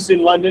we did this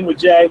in London with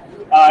Jay,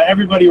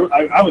 everybody,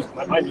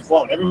 my mind was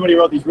blown. Everybody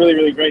wrote these really,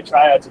 really great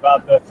triads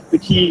about the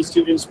keys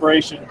to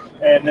inspiration,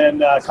 and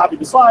then copied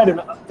the slide and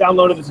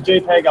downloaded it to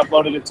JPEG,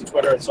 uploaded it to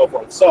Twitter, and so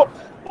forth. So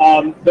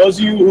those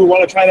of you who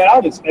want to try that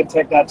out, it's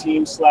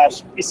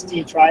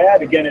edtech.team/ISTE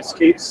triad. Again, it's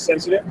case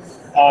sensitive.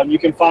 You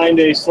can find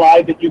a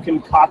slide that you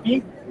can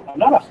copy. I'm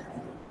not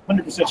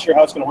 100% sure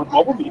how it's going to work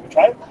mobile, but you can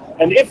try it.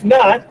 And if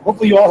not,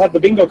 hopefully you all have the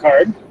bingo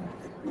card,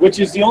 which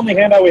is the only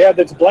handout we have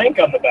that's blank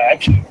on the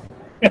back.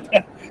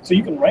 So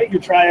you can write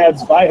your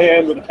triads by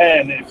hand with a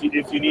pen if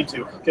you need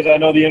to, because I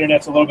know the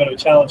internet's a little bit of a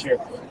challenge here.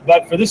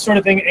 But for this sort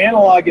of thing,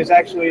 analog is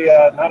actually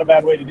not a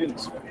bad way to do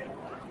this,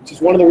 which is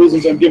one of the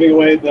reasons I'm giving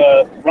away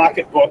the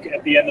Rocket book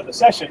at the end of the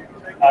session,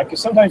 because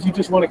sometimes you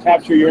just want to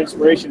capture your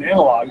inspiration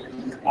analog.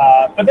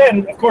 But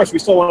then, of course, we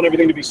still want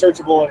everything to be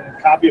searchable and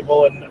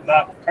copyable and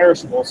not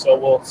perishable, so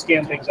we'll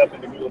scan things up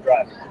into Google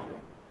Drive.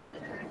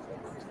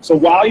 So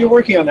while you're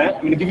working on that,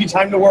 I'm going to give you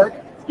time to work.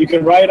 You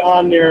can write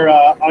on your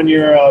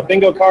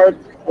bingo card,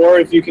 or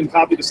if you can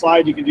copy the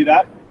slide, you can do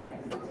that.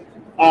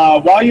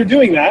 While you're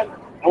doing that,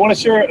 I want to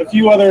share a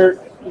few other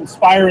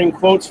inspiring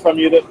quotes from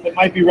you that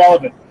might be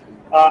relevant.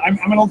 I'm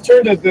going to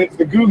turn to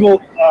the Google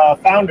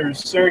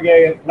founders,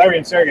 Larry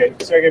and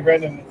Sergey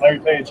Brin and Larry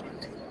Page.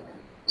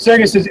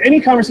 Sergey says, any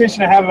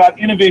conversation I have about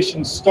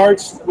innovation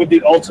starts with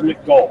the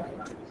ultimate goal.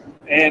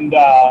 And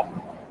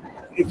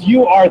if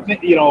you are,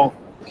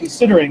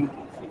 considering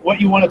what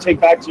you want to take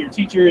back to your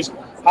teachers,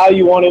 how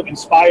you want to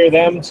inspire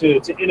them to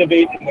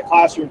innovate in the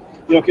classroom,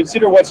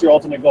 consider what's your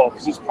ultimate goal,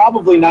 because it's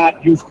probably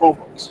not use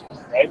Chromebooks,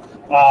 right?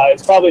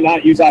 It's probably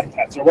not use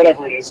iPads or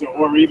whatever it is,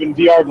 or even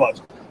VR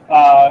gloves.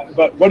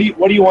 But what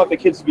do you want the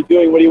kids to be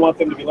doing? What do you want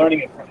them to be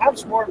learning? And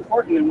perhaps more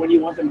important than what do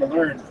you want them to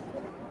learn,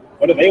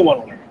 what do they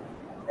want to learn,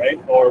 right?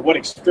 Or what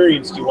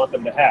experience do you want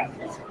them to have?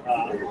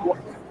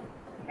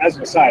 As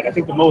an aside, I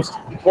think the most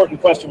important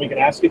question we can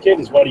ask a kid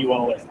is, what do you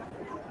want to learn?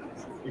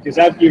 Because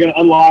you're going to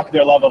unlock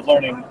their love of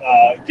learning,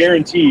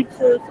 guaranteed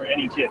for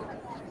any kid.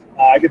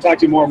 I could talk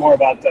to you more and more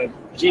about the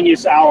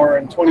Genius Hour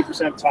and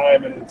 20%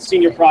 time and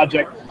senior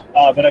project,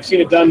 but I've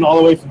seen it done all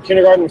the way from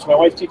kindergarten, which my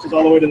wife teaches,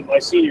 all the way to my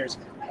seniors.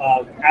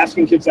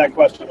 Asking kids that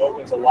question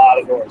opens a lot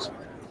of doors.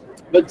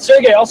 But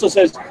Sergey also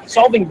says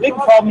solving big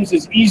problems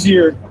is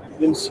easier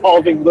than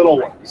solving little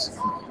ones.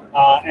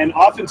 And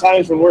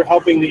oftentimes when we're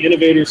helping the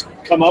innovators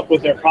come up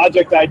with their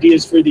project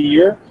ideas for the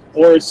year,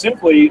 or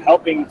simply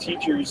helping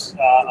teachers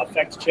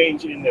affect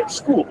change in their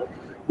school,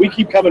 we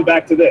keep coming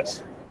back to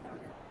this.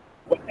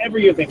 Whatever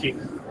you're thinking,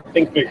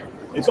 think bigger.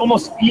 It's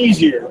almost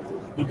easier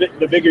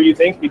the bigger you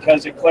think,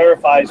 because it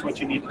clarifies what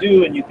you need to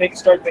do, and you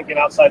start thinking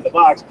outside the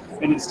box.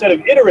 And instead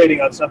of iterating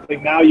on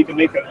something, now you can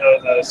make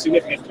a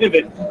significant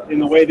pivot in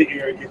the way that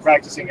you're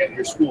practicing at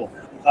your school.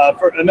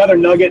 For another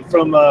nugget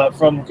from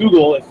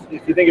Google,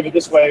 if you think of it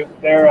this way,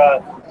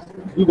 they're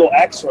Google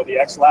X, or the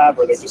X Lab,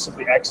 or they're just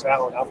simply X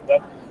now in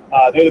Alphabet.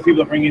 They're the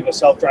people that bring you the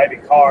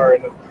self-driving car,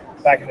 and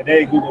back in the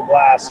day, Google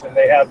Glass, and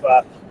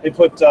they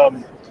put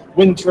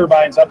wind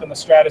turbines up in the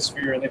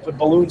stratosphere, and they put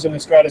balloons in the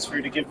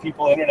stratosphere to give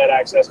people internet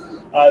access.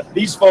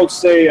 These folks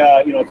say,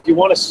 if you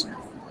want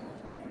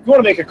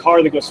to make a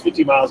car that goes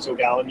 50 miles to a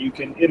gallon, you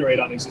can iterate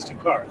on existing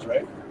cars,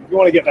 right? If you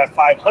want to get that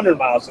 500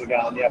 miles to a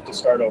gallon, you have to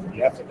start over.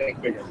 You have to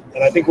think bigger.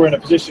 And I think we're in a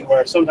position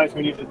where sometimes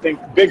we need to think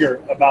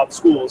bigger about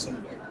schools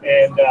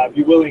and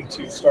be willing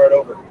to start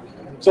over.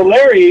 So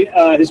Larry,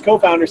 his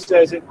co-founder,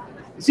 says it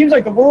seems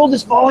like the world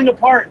is falling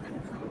apart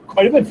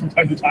quite a bit from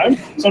time to time.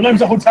 Sometimes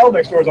the hotel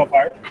next door is on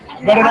fire.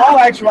 But in all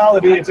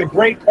actuality, it's a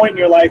great point in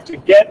your life to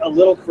get a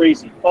little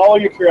crazy. Follow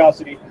your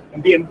curiosity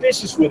and be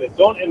ambitious with it.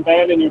 Don't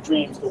abandon your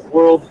dreams. The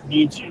world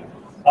needs you.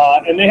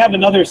 And they have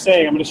another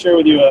saying. I'm going to share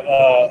with you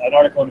an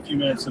article in a few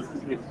minutes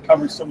that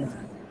covers some of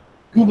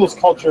Google's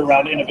culture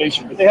around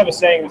innovation. But they have a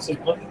saying that says,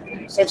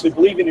 essentially,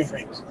 believe in your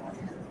dreams.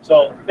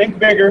 So think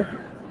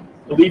bigger,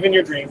 believe in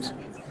your dreams.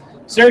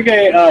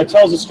 Sergey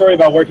tells a story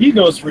about where he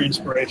goes for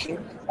inspiration.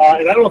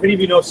 And I don't know if any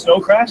of you know Snow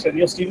Crash, that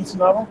Neil Stephenson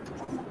novel.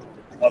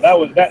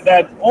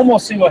 That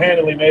almost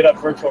single-handedly made up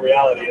virtual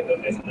reality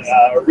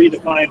or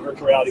redefined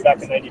virtual reality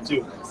back in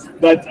 '92.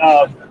 But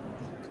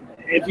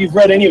if you've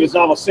read any of his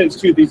novels since,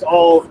 too, these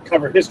all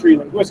cover history,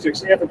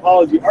 linguistics,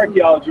 anthropology,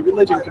 archaeology,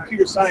 religion,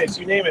 computer science,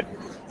 you name it.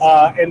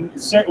 And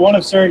one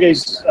of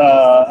Sergey's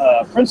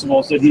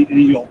principles that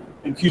he'll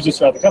infuse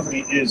throughout the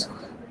company is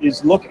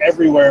look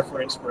everywhere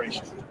for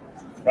inspiration.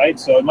 Right,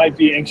 so it might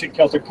be ancient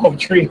Celtic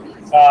poetry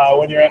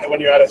when you're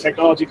at a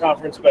technology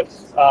conference, but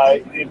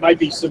it might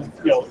be some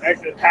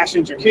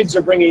passions your kids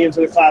are bringing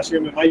into the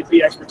classroom. It might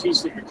be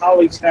expertise that your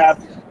colleagues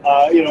have.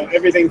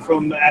 Everything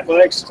from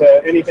athletics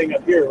to anything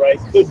up here, right,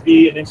 could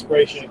be an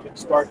inspiration. It could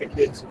spark a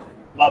kid's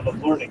love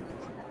of learning.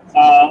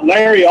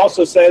 Larry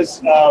also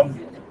says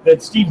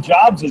that Steve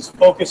Jobs'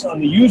 focus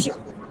on the user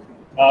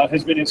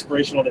has been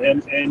inspirational to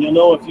him. And you'll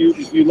know if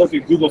you look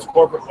at Google's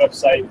corporate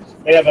website,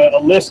 they have a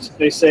list.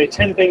 They say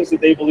 10 things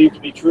that they believe to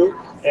be true,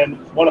 and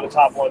one of the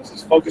top ones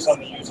is focus on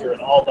the user,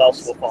 and all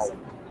else will follow.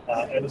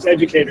 And as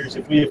educators,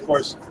 if we, of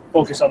course,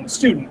 focus on the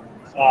student,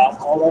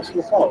 all else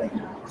will follow.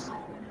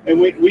 And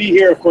we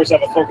here, of course,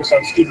 have a focus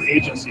on student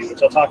agency,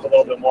 which I'll talk a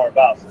little bit more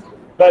about.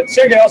 But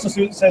Sergey also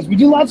says, we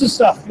do lots of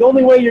stuff. The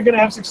only way you're going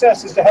to have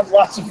success is to have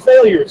lots of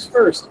failures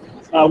first.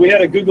 We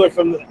had a Googler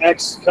from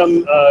X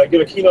come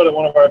give a keynote at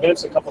one of our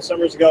events a couple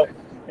summers ago,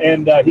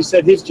 and he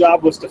said his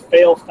job was to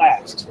fail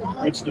fast.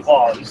 Rich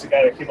Duvall, he's the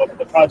guy that came up with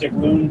the Project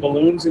Loon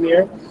balloons in the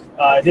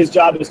air. His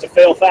job is to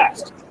fail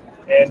fast.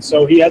 And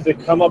so he had to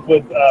come up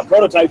with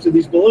prototypes of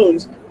these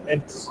balloons,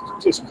 and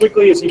as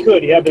quickly as he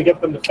could, he had to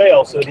get them to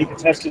fail so that he could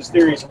test his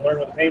theories and learn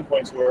what the pain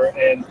points were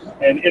and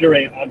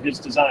iterate on his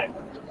design.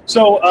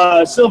 So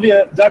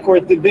Sylvia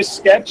Duckworth did this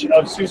sketch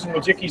of Susan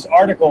Wojcicki's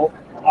article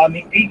on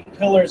the 8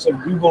 pillars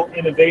of Google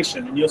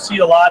innovation. And you'll see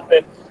a lot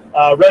that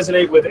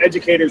resonate with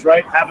educators,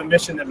 right? Have a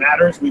mission that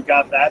matters. We've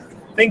got that.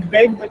 Think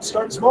big, but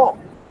start small.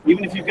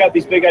 Even if you've got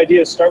these big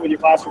ideas, start with your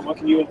classroom. What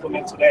can you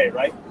implement today,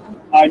 right?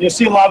 And you'll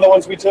see a lot of the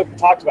ones we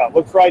talked about.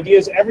 Look for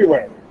ideas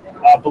everywhere.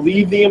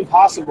 Believe the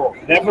impossible.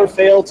 Never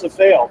fail to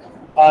fail.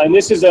 And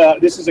this is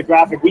a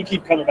graphic we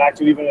keep coming back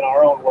to even in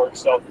our own work.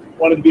 So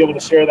wanted to be able to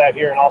share that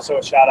here, and also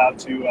a shout out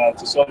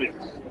to Sylvia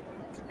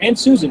and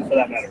Susan for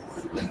that matter.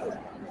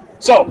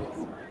 So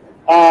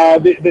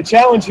the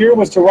challenge here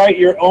was to write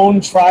your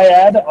own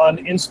triad on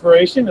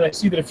inspiration, and I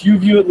see that a few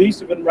of you at least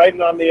have been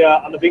writing on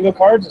the bingo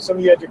cards, and some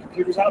of you had your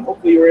computers out.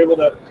 Hopefully you were able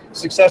to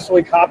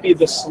successfully copy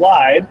the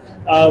slide.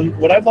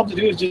 What I'd love to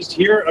do is just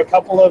hear a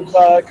couple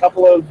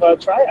of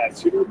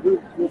triads.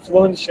 Who's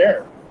willing to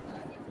share?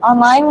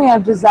 Online, we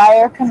have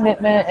desire,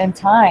 commitment, and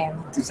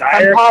time.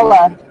 Desire, From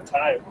Paula.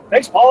 time.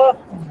 Thanks, Paula.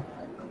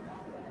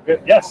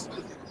 Good. Yes.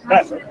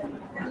 Yes.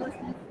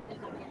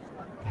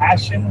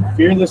 Passion,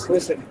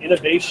 fearlessness, and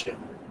innovation.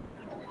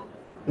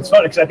 It's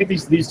fun because I think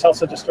these tell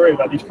such a story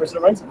about each person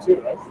that writes them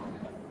too, right?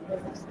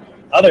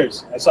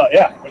 Others. I saw.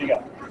 Yeah. What do you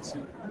got?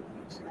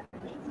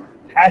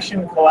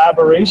 Passion,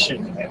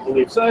 collaboration, I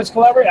believe. So that's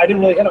collaborate. I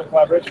didn't really hit on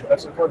collaboration, but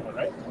that's an important one,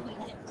 right?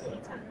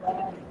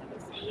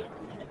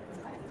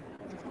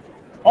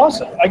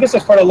 Awesome. I guess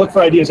that's part of look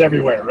for ideas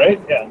everywhere,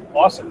 right? Yeah.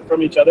 Awesome.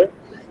 From each other.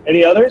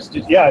 Any others?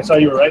 Yeah, I saw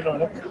you were writing over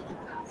there.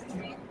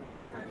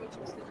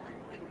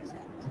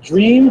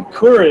 Dream,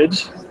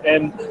 courage,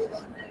 and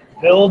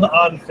build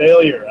on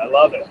failure. I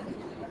love it.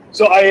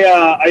 So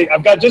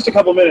I've got just a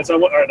couple minutes. Or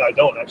no, I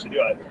don't actually,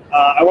 do I?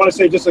 I want to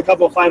say just a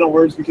couple of final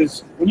words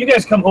because when you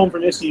guys come home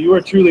from ISTE, you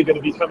are truly going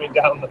to be coming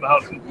down the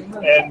mountain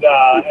and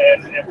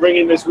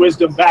bringing this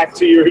wisdom back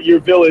to your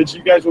village.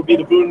 You guys will be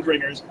the boon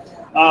bringers.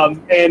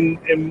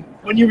 And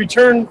when you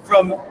return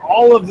from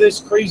all of this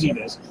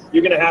craziness,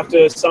 you're going to have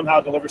to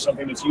somehow deliver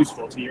something that's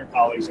useful to your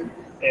colleagues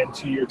and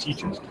to your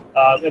teachers.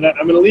 And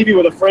I'm going to leave you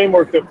with a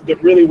framework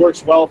that really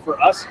works well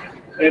for us.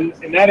 And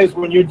that is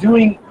when you're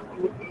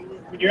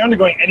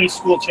undergoing any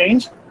school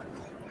change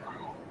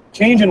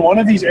in one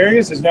of these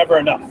areas is never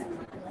enough.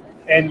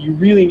 And you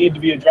really need to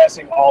be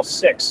addressing all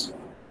 6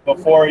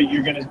 before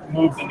you're going to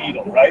move the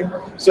needle, right?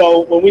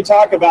 So when we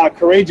talk about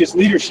courageous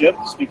leadership,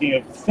 speaking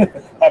of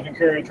having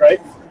courage,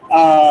 right?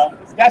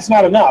 That's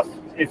not enough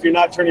if you're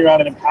not turning around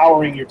and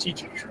empowering your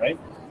teachers, right?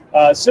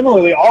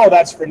 Similarly, all of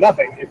that's for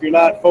nothing if you're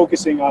not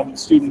focusing on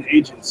student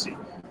agency.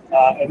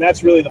 And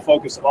that's really the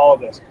focus of all of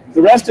this.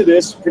 The rest of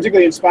this,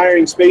 particularly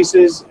inspiring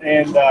spaces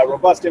and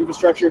robust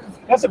infrastructure,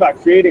 that's about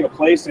creating a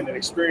place and an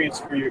experience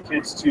for your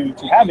kids to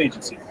have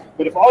agency.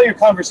 But if all your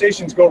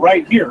conversations go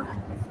right here,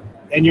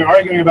 and you're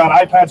arguing about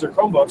iPads or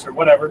Chromebooks or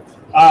whatever,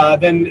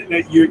 then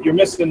you're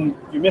missing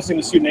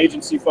the student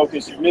agency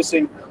focus. You're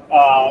missing.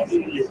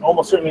 You're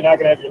almost certainly not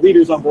going to have your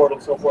leaders on board and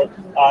so forth.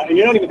 And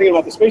you're not even thinking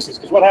about the spaces,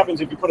 because what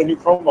happens if you put a new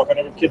Chromebook on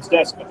every kid's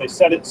desk, but they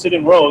sit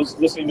in rows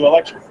listening to a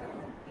lecture?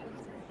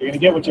 You're going to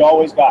get what you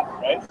always got,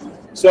 right?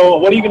 So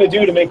what are you going to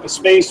do to make the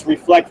space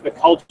reflect the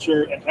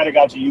culture and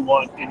pedagogy you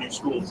want in your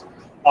schools?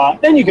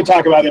 Then you can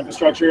talk about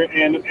infrastructure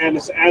and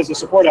as a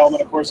support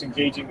element, of course,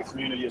 engaging the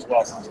community as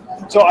well.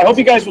 So I hope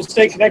you guys will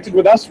stay connected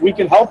with us. We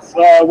can help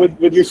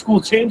with your school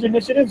change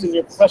initiatives and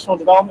your professional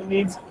development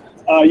needs.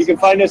 You can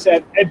find us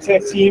at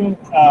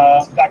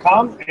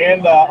edtechteam.com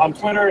and on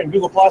Twitter and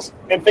Google Plus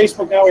and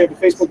Facebook now. We have a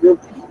Facebook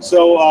group.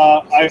 So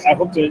I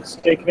hope to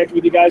stay connected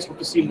with you guys. Hope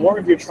to see more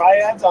of your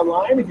triads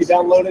online if you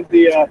downloaded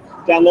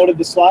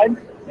the slide.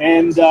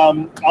 And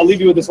I'll leave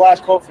you with this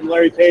last quote from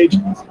Larry Page.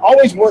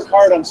 Always work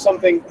hard on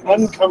something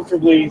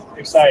uncomfortably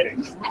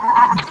exciting.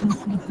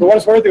 For what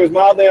it's worth, it was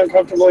mildly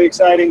uncomfortably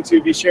exciting to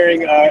be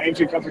sharing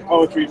ancient Celtic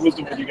poetry and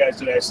wisdom with you guys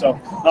today. So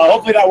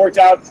hopefully that worked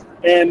out.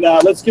 And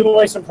let's give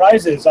away some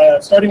prizes,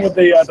 starting with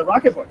the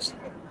rocket books.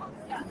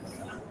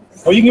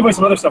 Oh, you can give away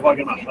some other stuff while I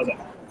get them out. How's that?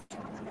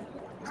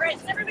 All right,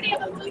 does everybody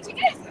have a blue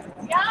ticket?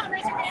 Yeah,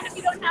 raise your hand if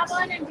you don't have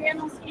one, and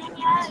Dan will scan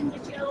you and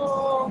get you a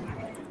little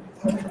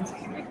ticket.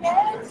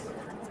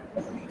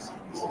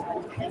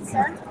 Yes,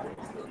 sir.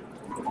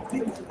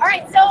 All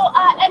right, so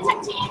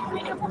EdTechTeam,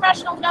 we do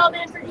professional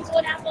development for Google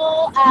and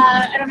Apple.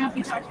 I don't know if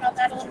you talked about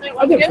that a little bit.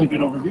 I'll give a good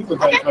overview.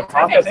 Okay,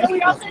 perfect. So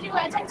we also do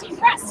EdTechTeam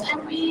Press,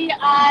 and we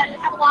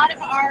have a lot of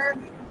our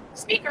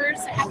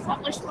speakers that have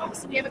published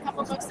books. We have a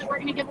couple of books that we're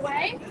going to give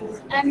away.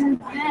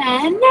 And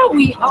then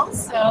we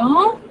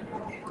also...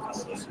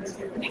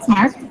 Thanks,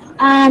 Mark.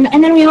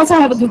 And then we also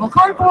have a Google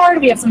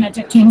Cardboard. We have some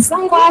EdTechTeam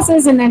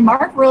sunglasses. And then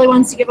Mark really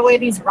wants to give away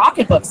these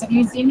rocket books. Have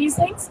you seen these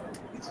things?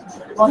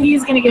 Well,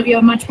 he's going to give you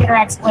a much better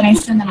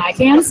explanation than I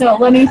can. So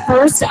let me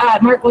first,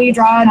 Mark, will you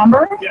draw a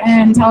number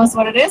and tell us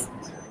what it is?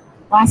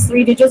 Last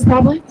 3 digits,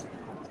 probably?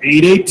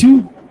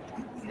 882.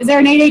 Is there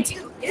an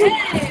 882?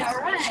 Yeah,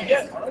 all right.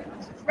 Yeah.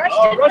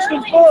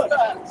 Rushton Early,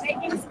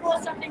 making school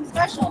something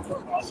special.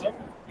 Awesome.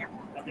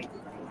 Okay.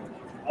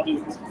 I'll do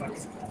it.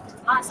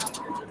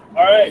 Awesome.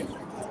 All right.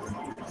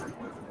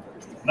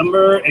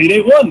 Number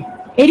 881.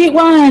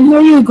 881, who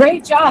are you?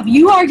 Great job.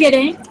 You are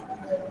getting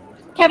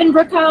Kevin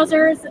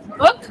Brookhauser's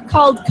book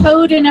called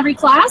Code in Every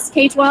Class,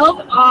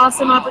 K-12,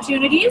 Awesome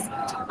Opportunities.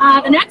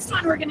 The next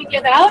one we're going to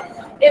give out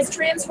is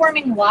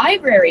Transforming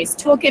Libraries,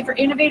 Toolkit for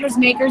Innovators,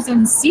 Makers,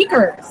 and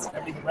Seekers. I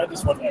haven't even read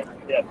this one yet.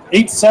 Yeah.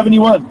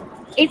 871.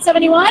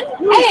 871?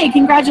 Hey,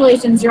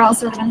 congratulations. You're all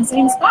sort of in the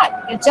same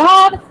spot. Good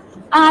job.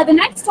 The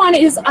next one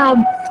is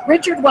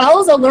Richard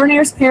Wells, A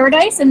Learner's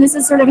Paradise, and this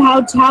is sort of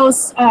how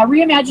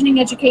reimagining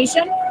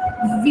education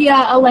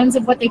via a lens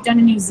of what they've done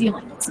in New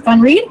Zealand. It's a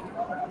fun read.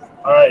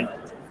 All right.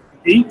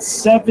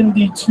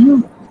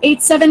 872.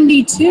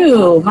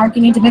 872. Mark,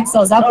 you need to mix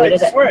those up. Oh, I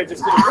swear I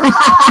just did it.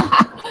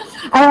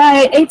 All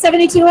right.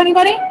 872,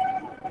 anybody?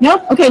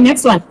 Nope? Okay,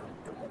 next one.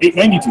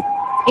 892.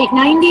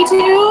 892.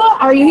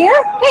 Are you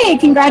here? Hey,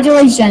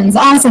 congratulations.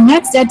 Awesome.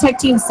 Next,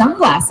 EdTechTeam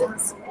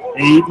sunglasses.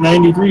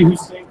 893.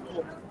 Who's saying?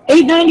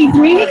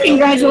 893,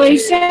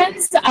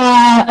 congratulations.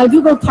 A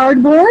Google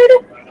Cardboard.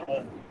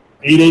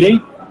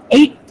 888.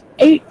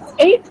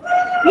 888.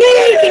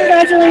 Yay,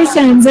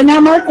 congratulations. And now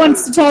Mark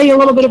wants to tell you a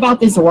little bit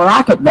about this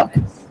Rocketbook.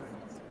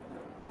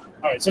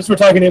 All right, since we're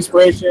talking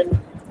inspiration,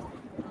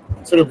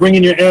 sort of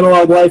bringing your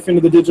analog life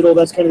into the digital,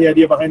 that's kind of the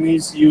idea behind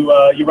these. You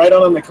write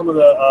on them, they come with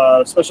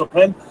a special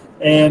pen,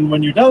 and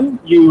when you're done,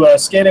 you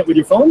scan it with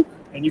your phone,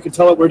 and you can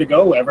tell it where to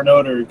go,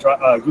 Evernote or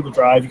Google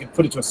Drive. You can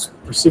put it to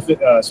specific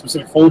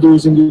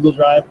folders in Google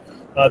Drive.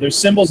 There's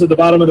symbols at the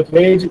bottom of the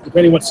page.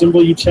 Depending what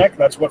symbol you check,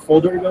 that's what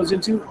folder it goes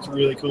into. It's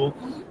really cool.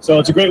 So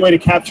it's a great way to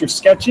capture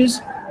sketches,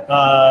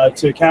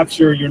 to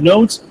capture your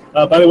notes.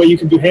 By the way, you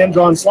can do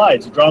hand-drawn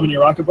slides. You draw them in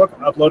your Rocketbook,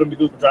 upload them to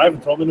Google Drive,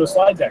 and throw them into a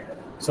slide deck.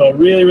 So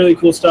really, really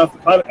cool stuff.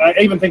 I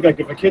even think like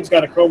if a kid's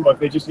got a Chromebook,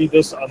 they just need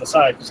this on the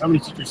side, because how many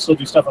teachers still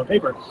do stuff on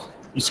paper?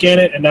 You scan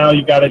it, and now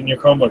you've got it in your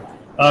Chromebook.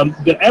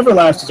 The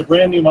Everlast is a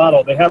brand new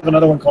model. They have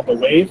another one called the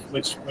Wave,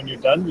 which when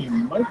you're done, you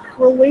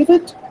microwave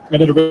it,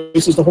 and it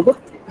erases the whole book.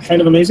 Kind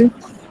of amazing.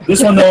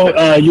 This one,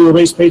 though, you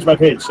erase page by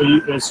page. So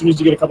as soon as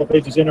you get a couple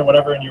pages in or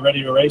whatever, and you're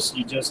ready to erase,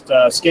 you just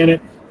scan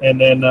it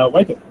and then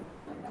wipe it.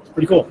 It's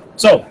pretty cool.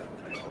 So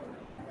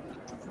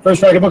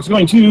first Rocketbook's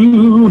going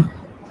to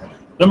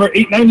number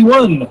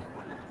 891.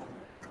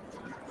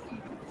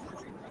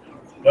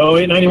 No,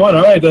 891.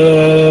 All right,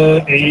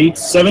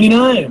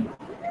 879.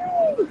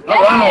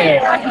 All right.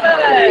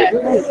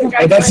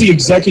 And that's the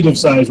executive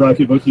size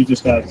Rocketbook you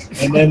just had.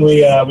 And then we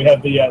have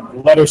the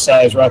letter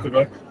size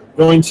Rocketbook.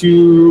 Going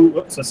to,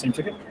 whoops, that's the same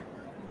ticket.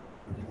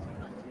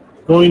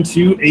 Going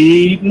to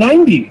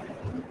 890.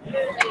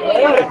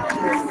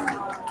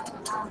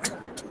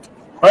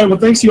 All right, well,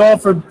 thanks you all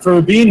for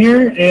being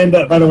here. And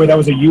by the way, that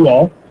was a you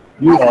all.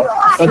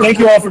 But thank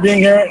you all for being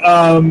here.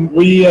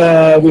 We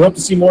hope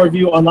to see more of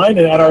you online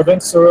and at our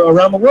events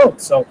around the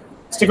world. So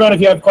stick around if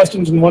you have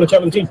questions and want to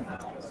chat with the team.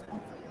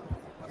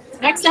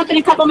 Next up in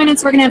a couple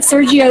minutes, we're going to have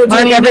Sergio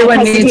Mark, doing everyone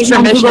a needs presentation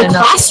on Google permission.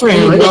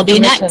 Classroom. Will be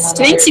next.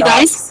 Thanks, you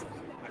guys.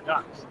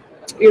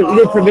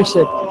 Your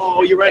permission.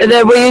 Oh, you're right. And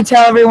then will you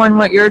tell everyone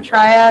what your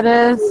triad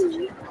is?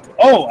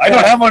 Oh, I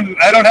don't have one.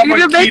 I don't have You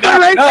one can make keyed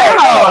one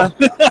up.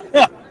 right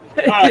now.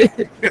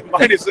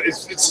 Mine is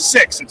it's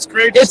 6. It's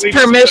great. It's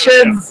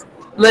permissions,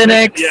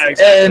 Linux, Yeah,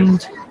 exactly.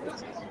 and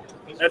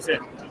That's it.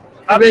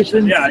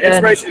 permissions. Yeah, and-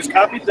 inspiration is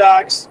copy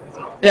docs,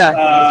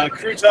 Yeah,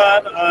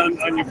 crouton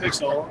on your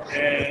Pixel,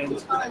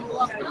 and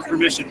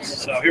permissions.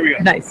 So here we go.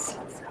 nice.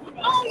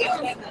 All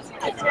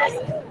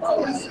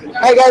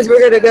right, guys, we're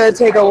gonna go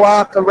take a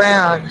walk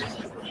around.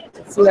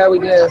 See how we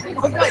do.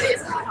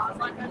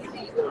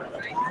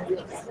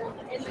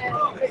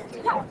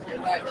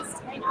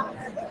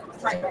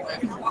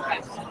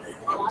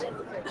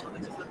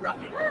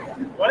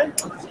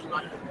 What?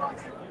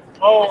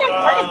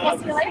 Oh,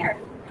 See you later.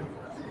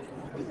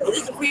 Is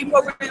this a free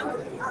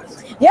program?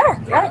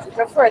 Yeah,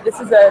 go for it. This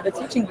is the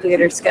teaching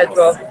theater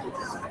schedule.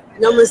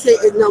 No, I'm saying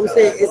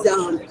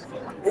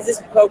is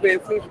this program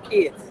free for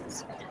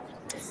kids?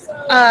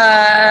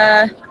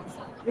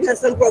 You have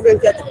some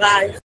programs that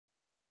buy.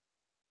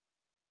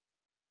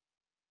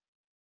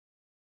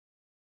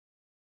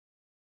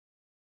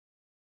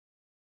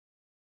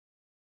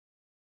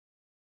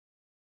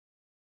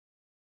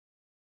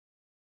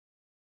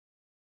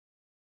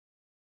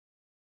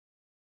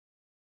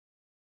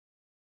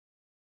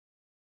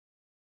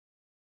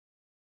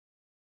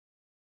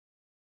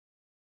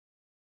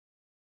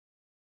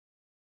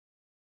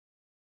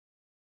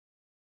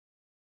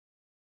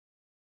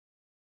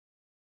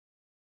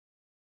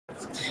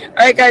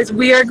 All right, guys,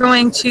 we are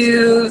going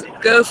to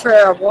go for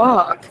a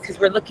walk because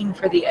we're looking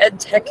for the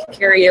EdTech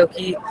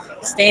karaoke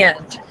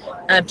stand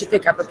to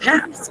pick up a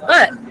pass.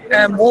 But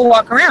we'll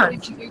walk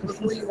around.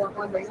 Before you walk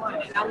one by one,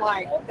 and I'm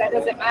like, that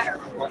doesn't matter.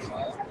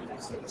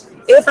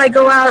 If I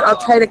go out,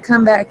 I'll try to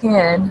come back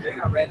in.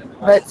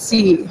 Let's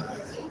see.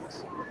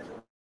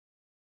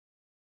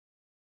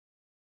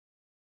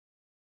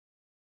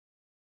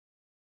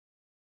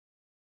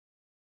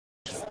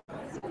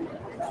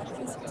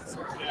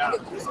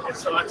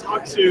 so I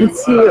talked to.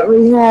 Let's see what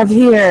we have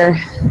here.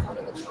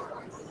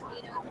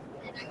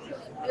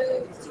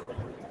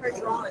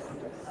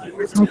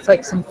 Looks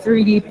like some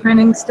 3D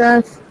printing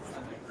stuff.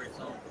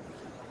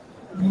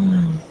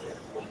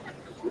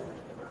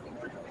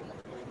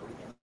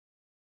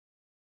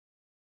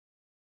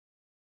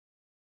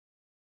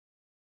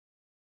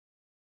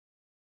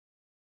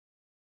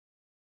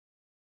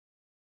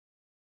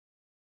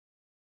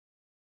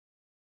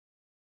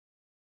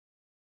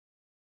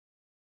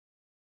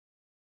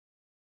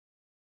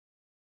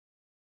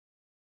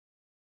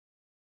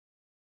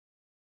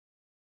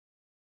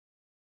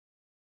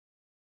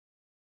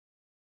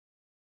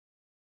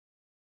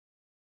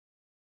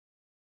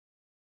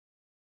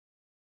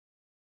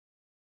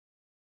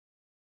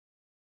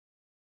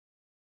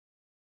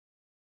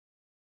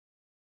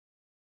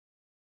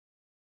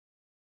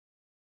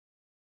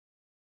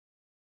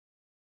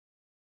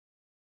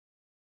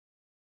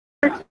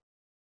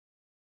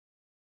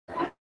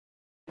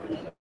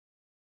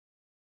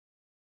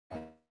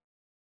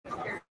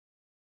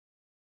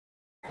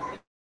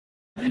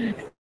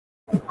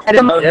 I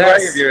don't know.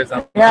 Yes. Viewers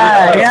on.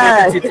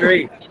 Yeah.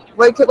 53.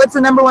 What's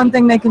the number one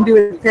thing they can do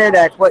with Pear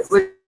Deck? What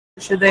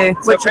should they?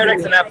 So Pear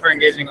Deck's an app for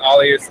engaging all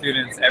of your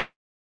students every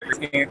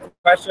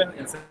question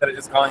instead of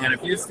just calling in a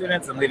few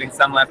students and leaving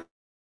some left.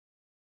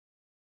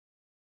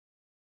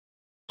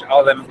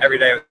 All of them every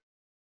day.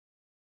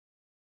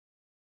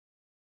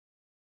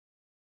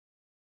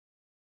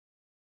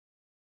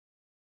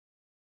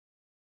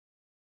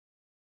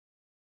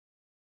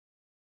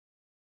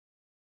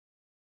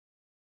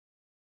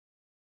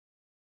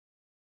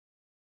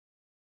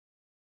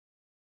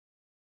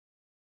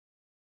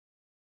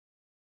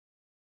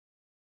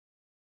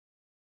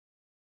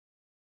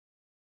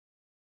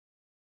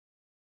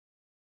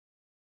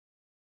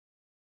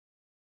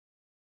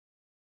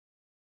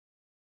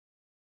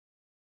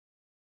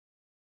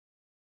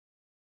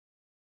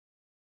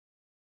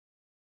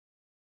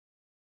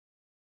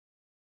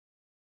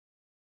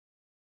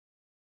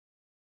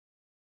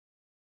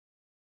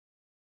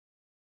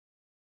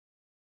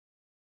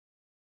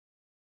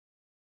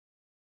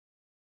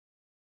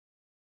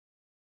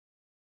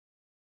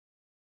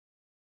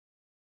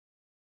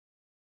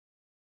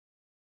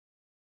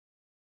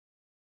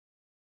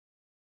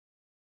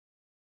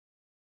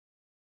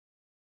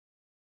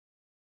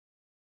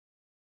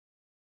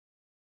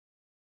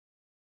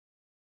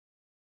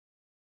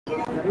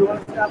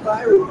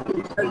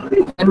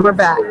 And we're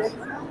back.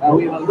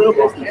 We have a little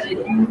bit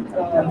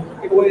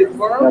giveaway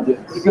tomorrow.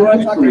 If you want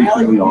to talk to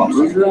Allie,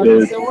 she's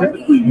around somewhere.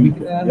 We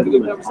can have a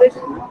good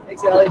conversation.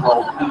 Thanks, Allie.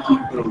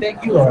 Thank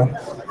you, Laura.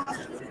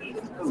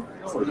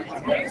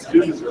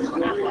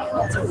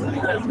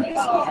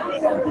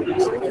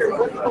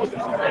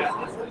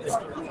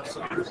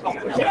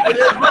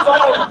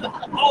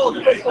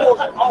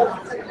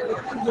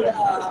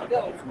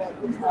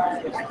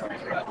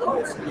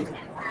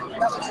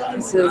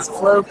 This is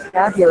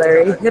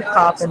vocabulary, hip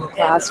hop in the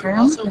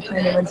classroom. If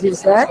anyone's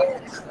used that,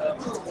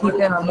 keep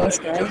in on this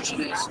guy.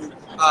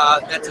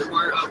 That's a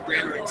part of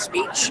grammar and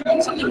speech.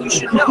 It's something you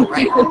should know,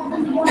 right?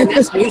 And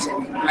that's music,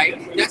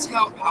 right? That's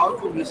how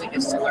powerful music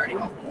is to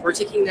learning. We're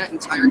taking that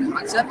entire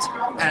concept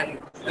and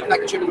the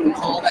fact that you're able to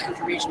recall that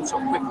information so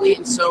quickly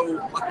and so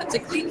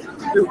authentically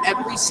through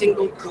every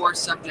single core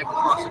subject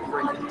across the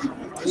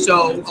curriculum.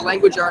 So,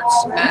 language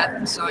arts,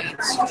 math,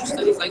 science, social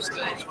studies, life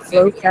skills.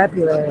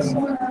 Vocabulary.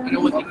 I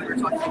know what thing we were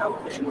talking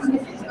about.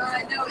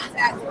 No, it's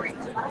at 3.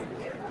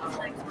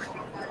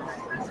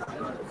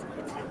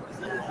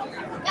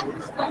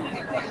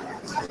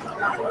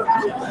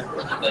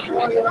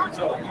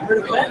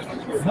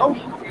 No?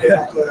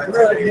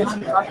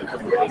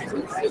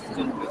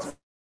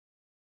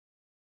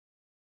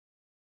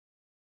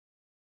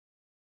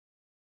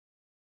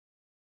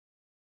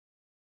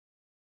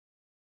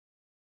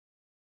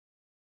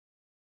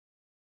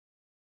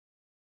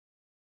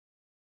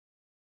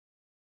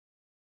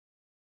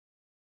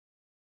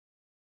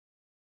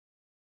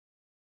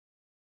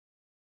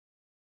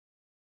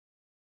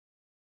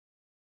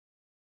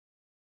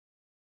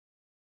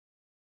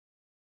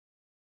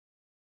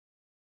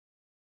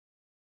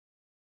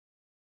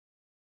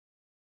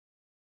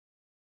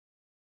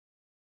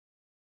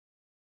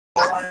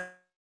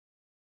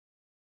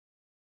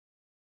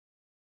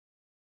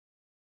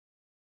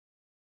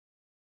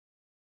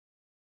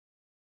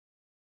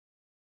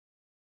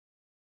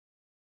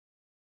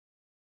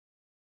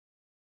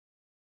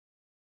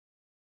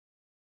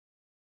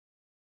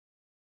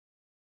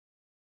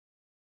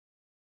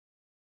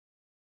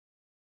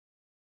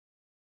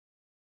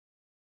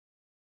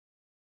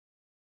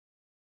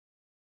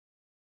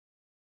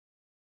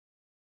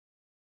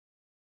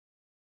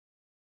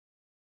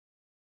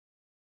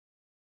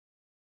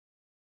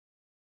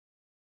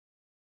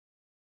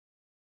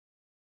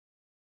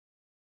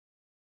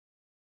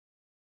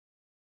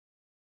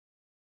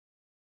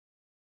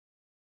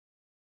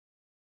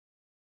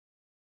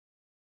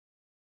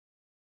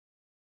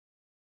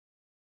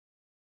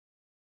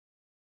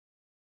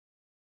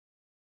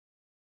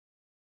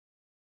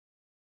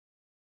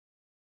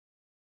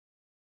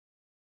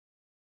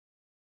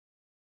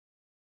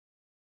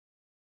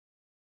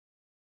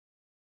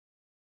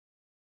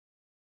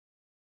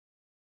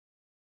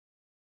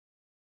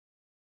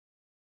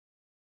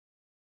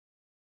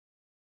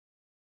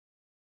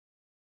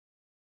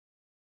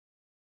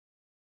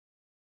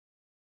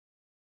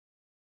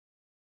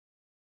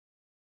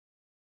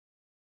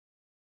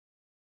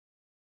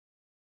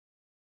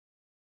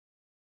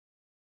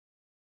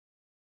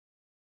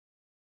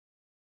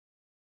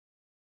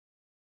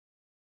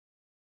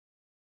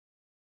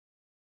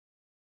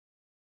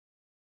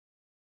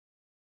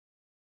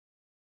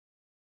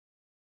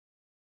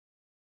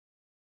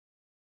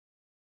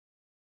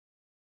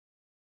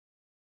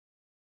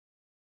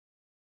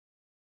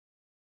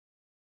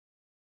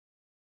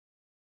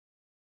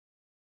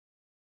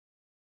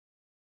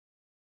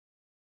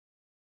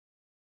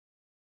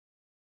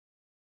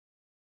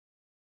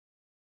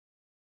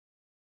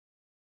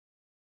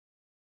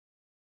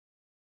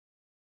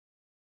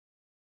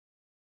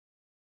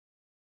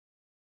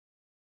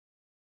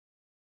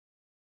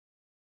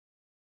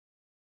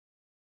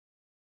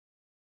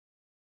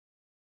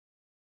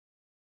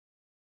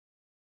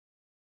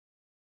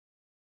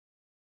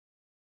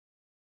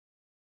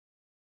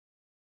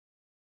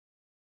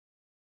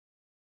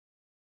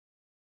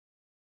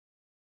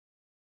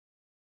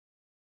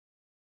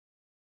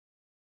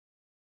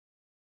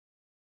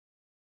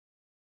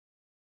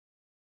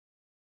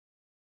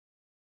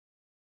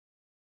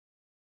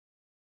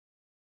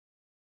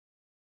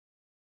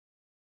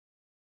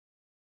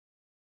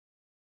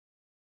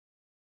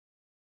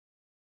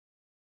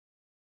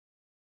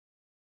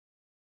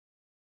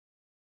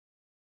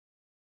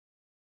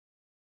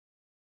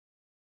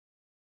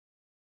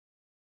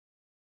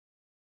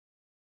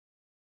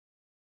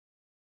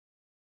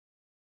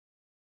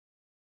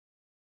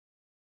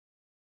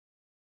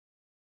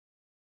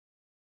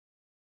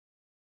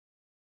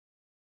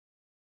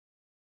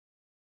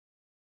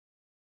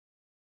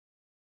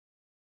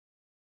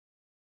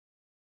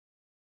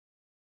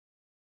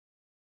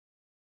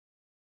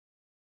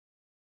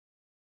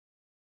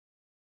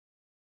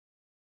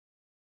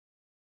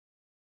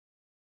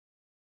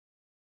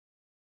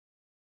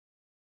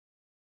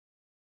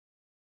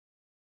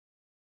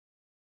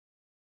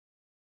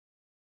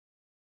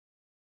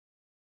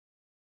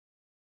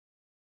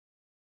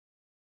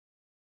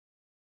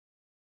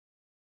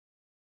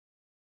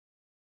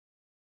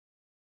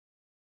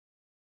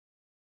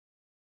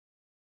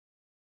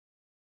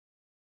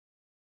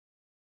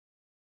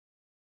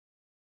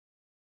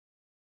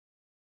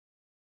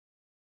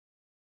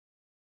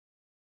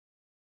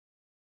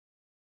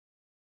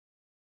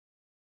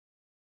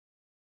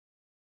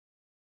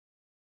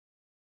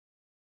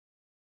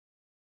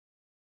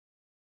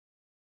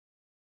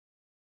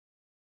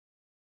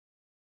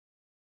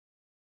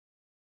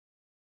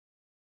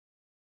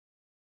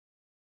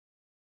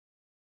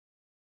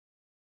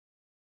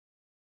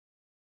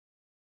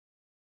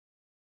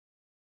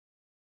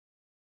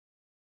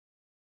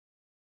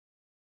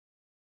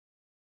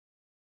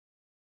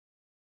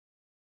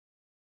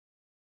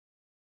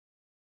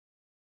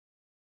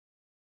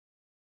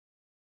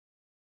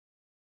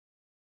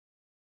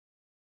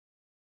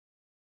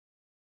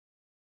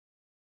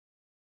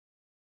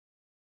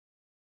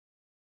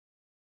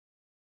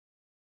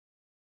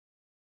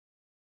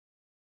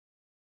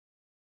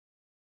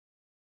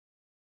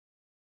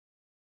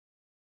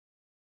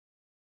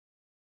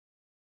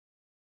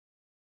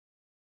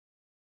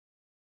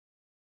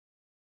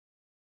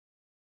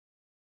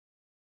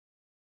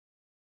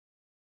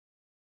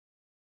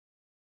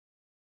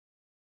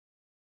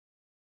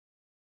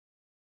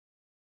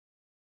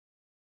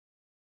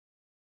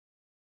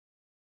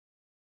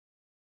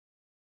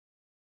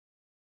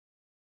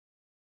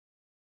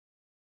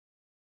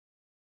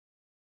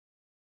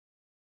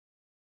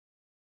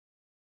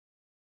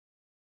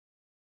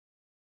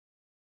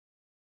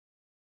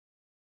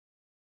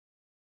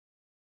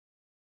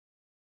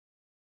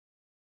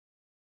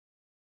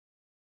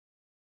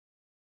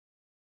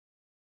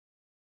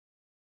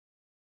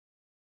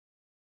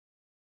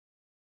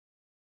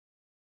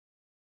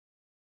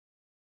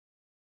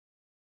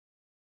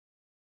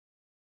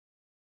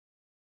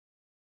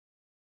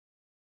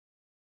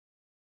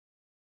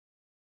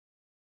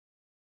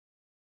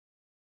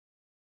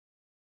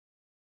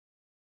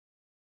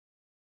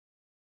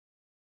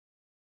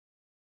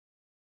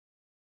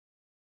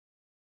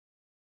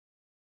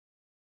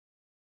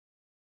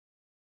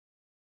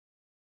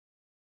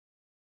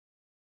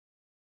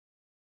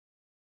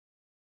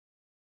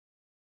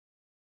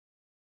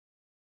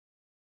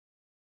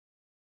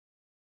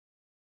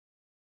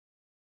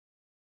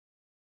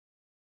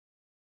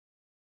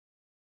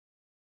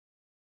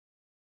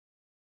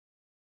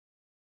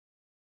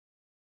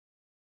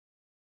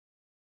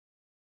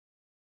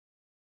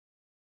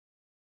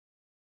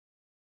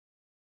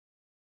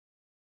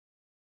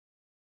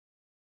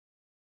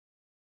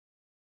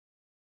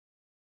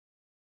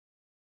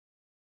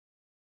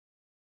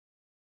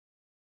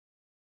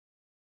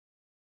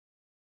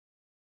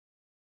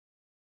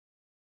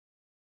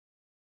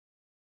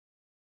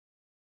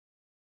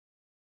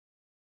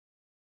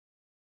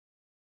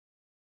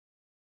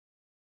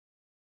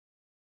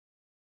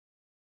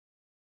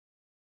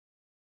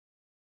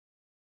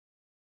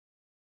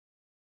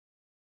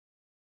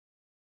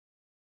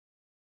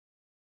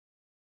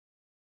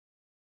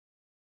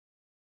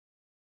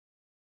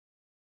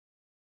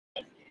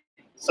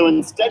 So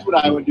instead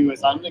what I would do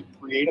is I'm going to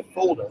create a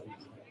folder,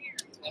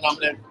 and I'm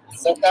going to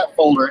set that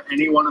folder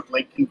anyone with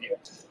link can view.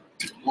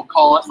 We'll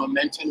call it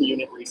Momentum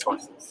Unit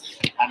Resources.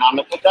 And I'm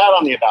going to put that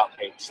on the About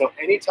page. So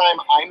anytime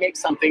I make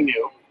something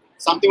new,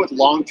 something with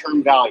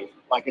long-term value,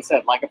 like I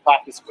said, like a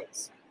practice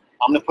quiz,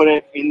 I'm going to put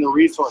it in the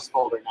resource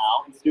folder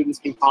now, and students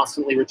can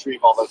constantly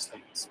retrieve all those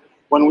things.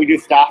 When we do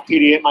staff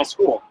PD at my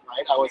school,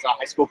 right? I was a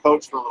high school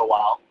coach for a little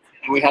while,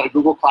 and we had a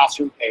Google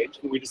Classroom page,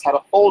 and we just had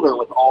a folder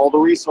with all the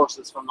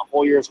resources from the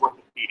whole year's worth of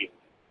PD.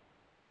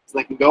 So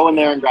they can go in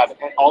there and grab it.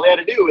 And all they had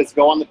to do is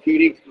go on the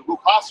PD Google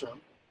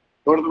Classroom,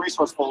 go to the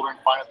resource folder and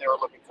find what they were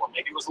looking for.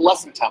 Maybe it was a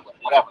lesson template,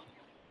 whatever.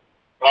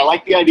 But I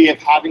like the idea of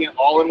having it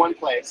all in one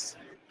place.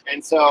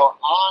 And so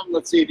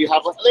let's see if you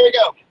have, there you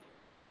go.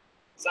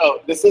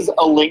 So this is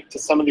a link to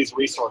some of these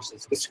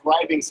resources,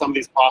 describing some of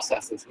these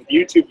processes with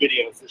YouTube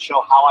videos that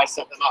show how I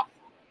set them up,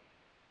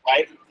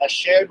 right? A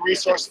shared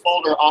resource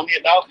folder on the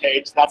About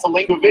page, that's a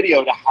link to a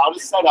video to how to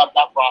set up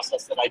that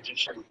process that I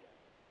just showed you.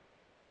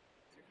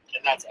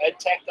 And that's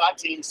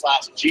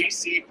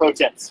edtech.team/GC Pro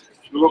Tips,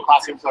 Google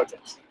Classroom Pro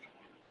Tips.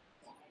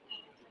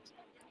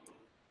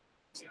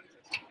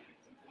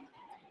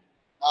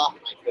 Oh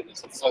my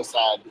goodness, it's so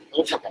sad.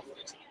 It's okay.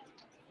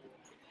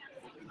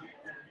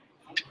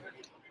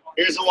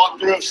 Here's a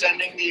walkthrough of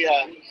sending the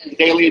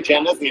daily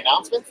agendas, the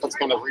announcements. That's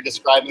kind of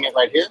redescribing it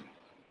right here.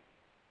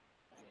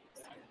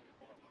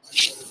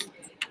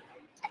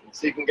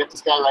 So you can get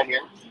this guy right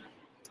here.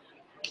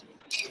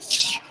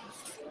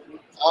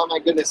 Oh my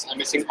goodness, I'm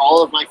missing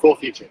all of my cool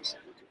features.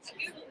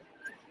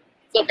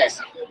 It's okay.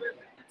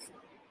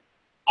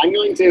 I'm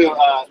going to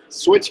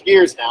switch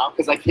gears now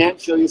because I can't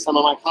show you some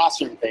of my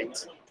classroom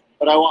things.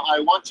 But I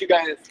want you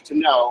guys to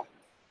know,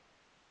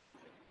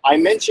 I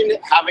mentioned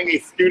having a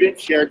student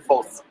shared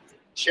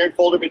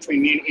folder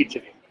between me and each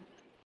of you.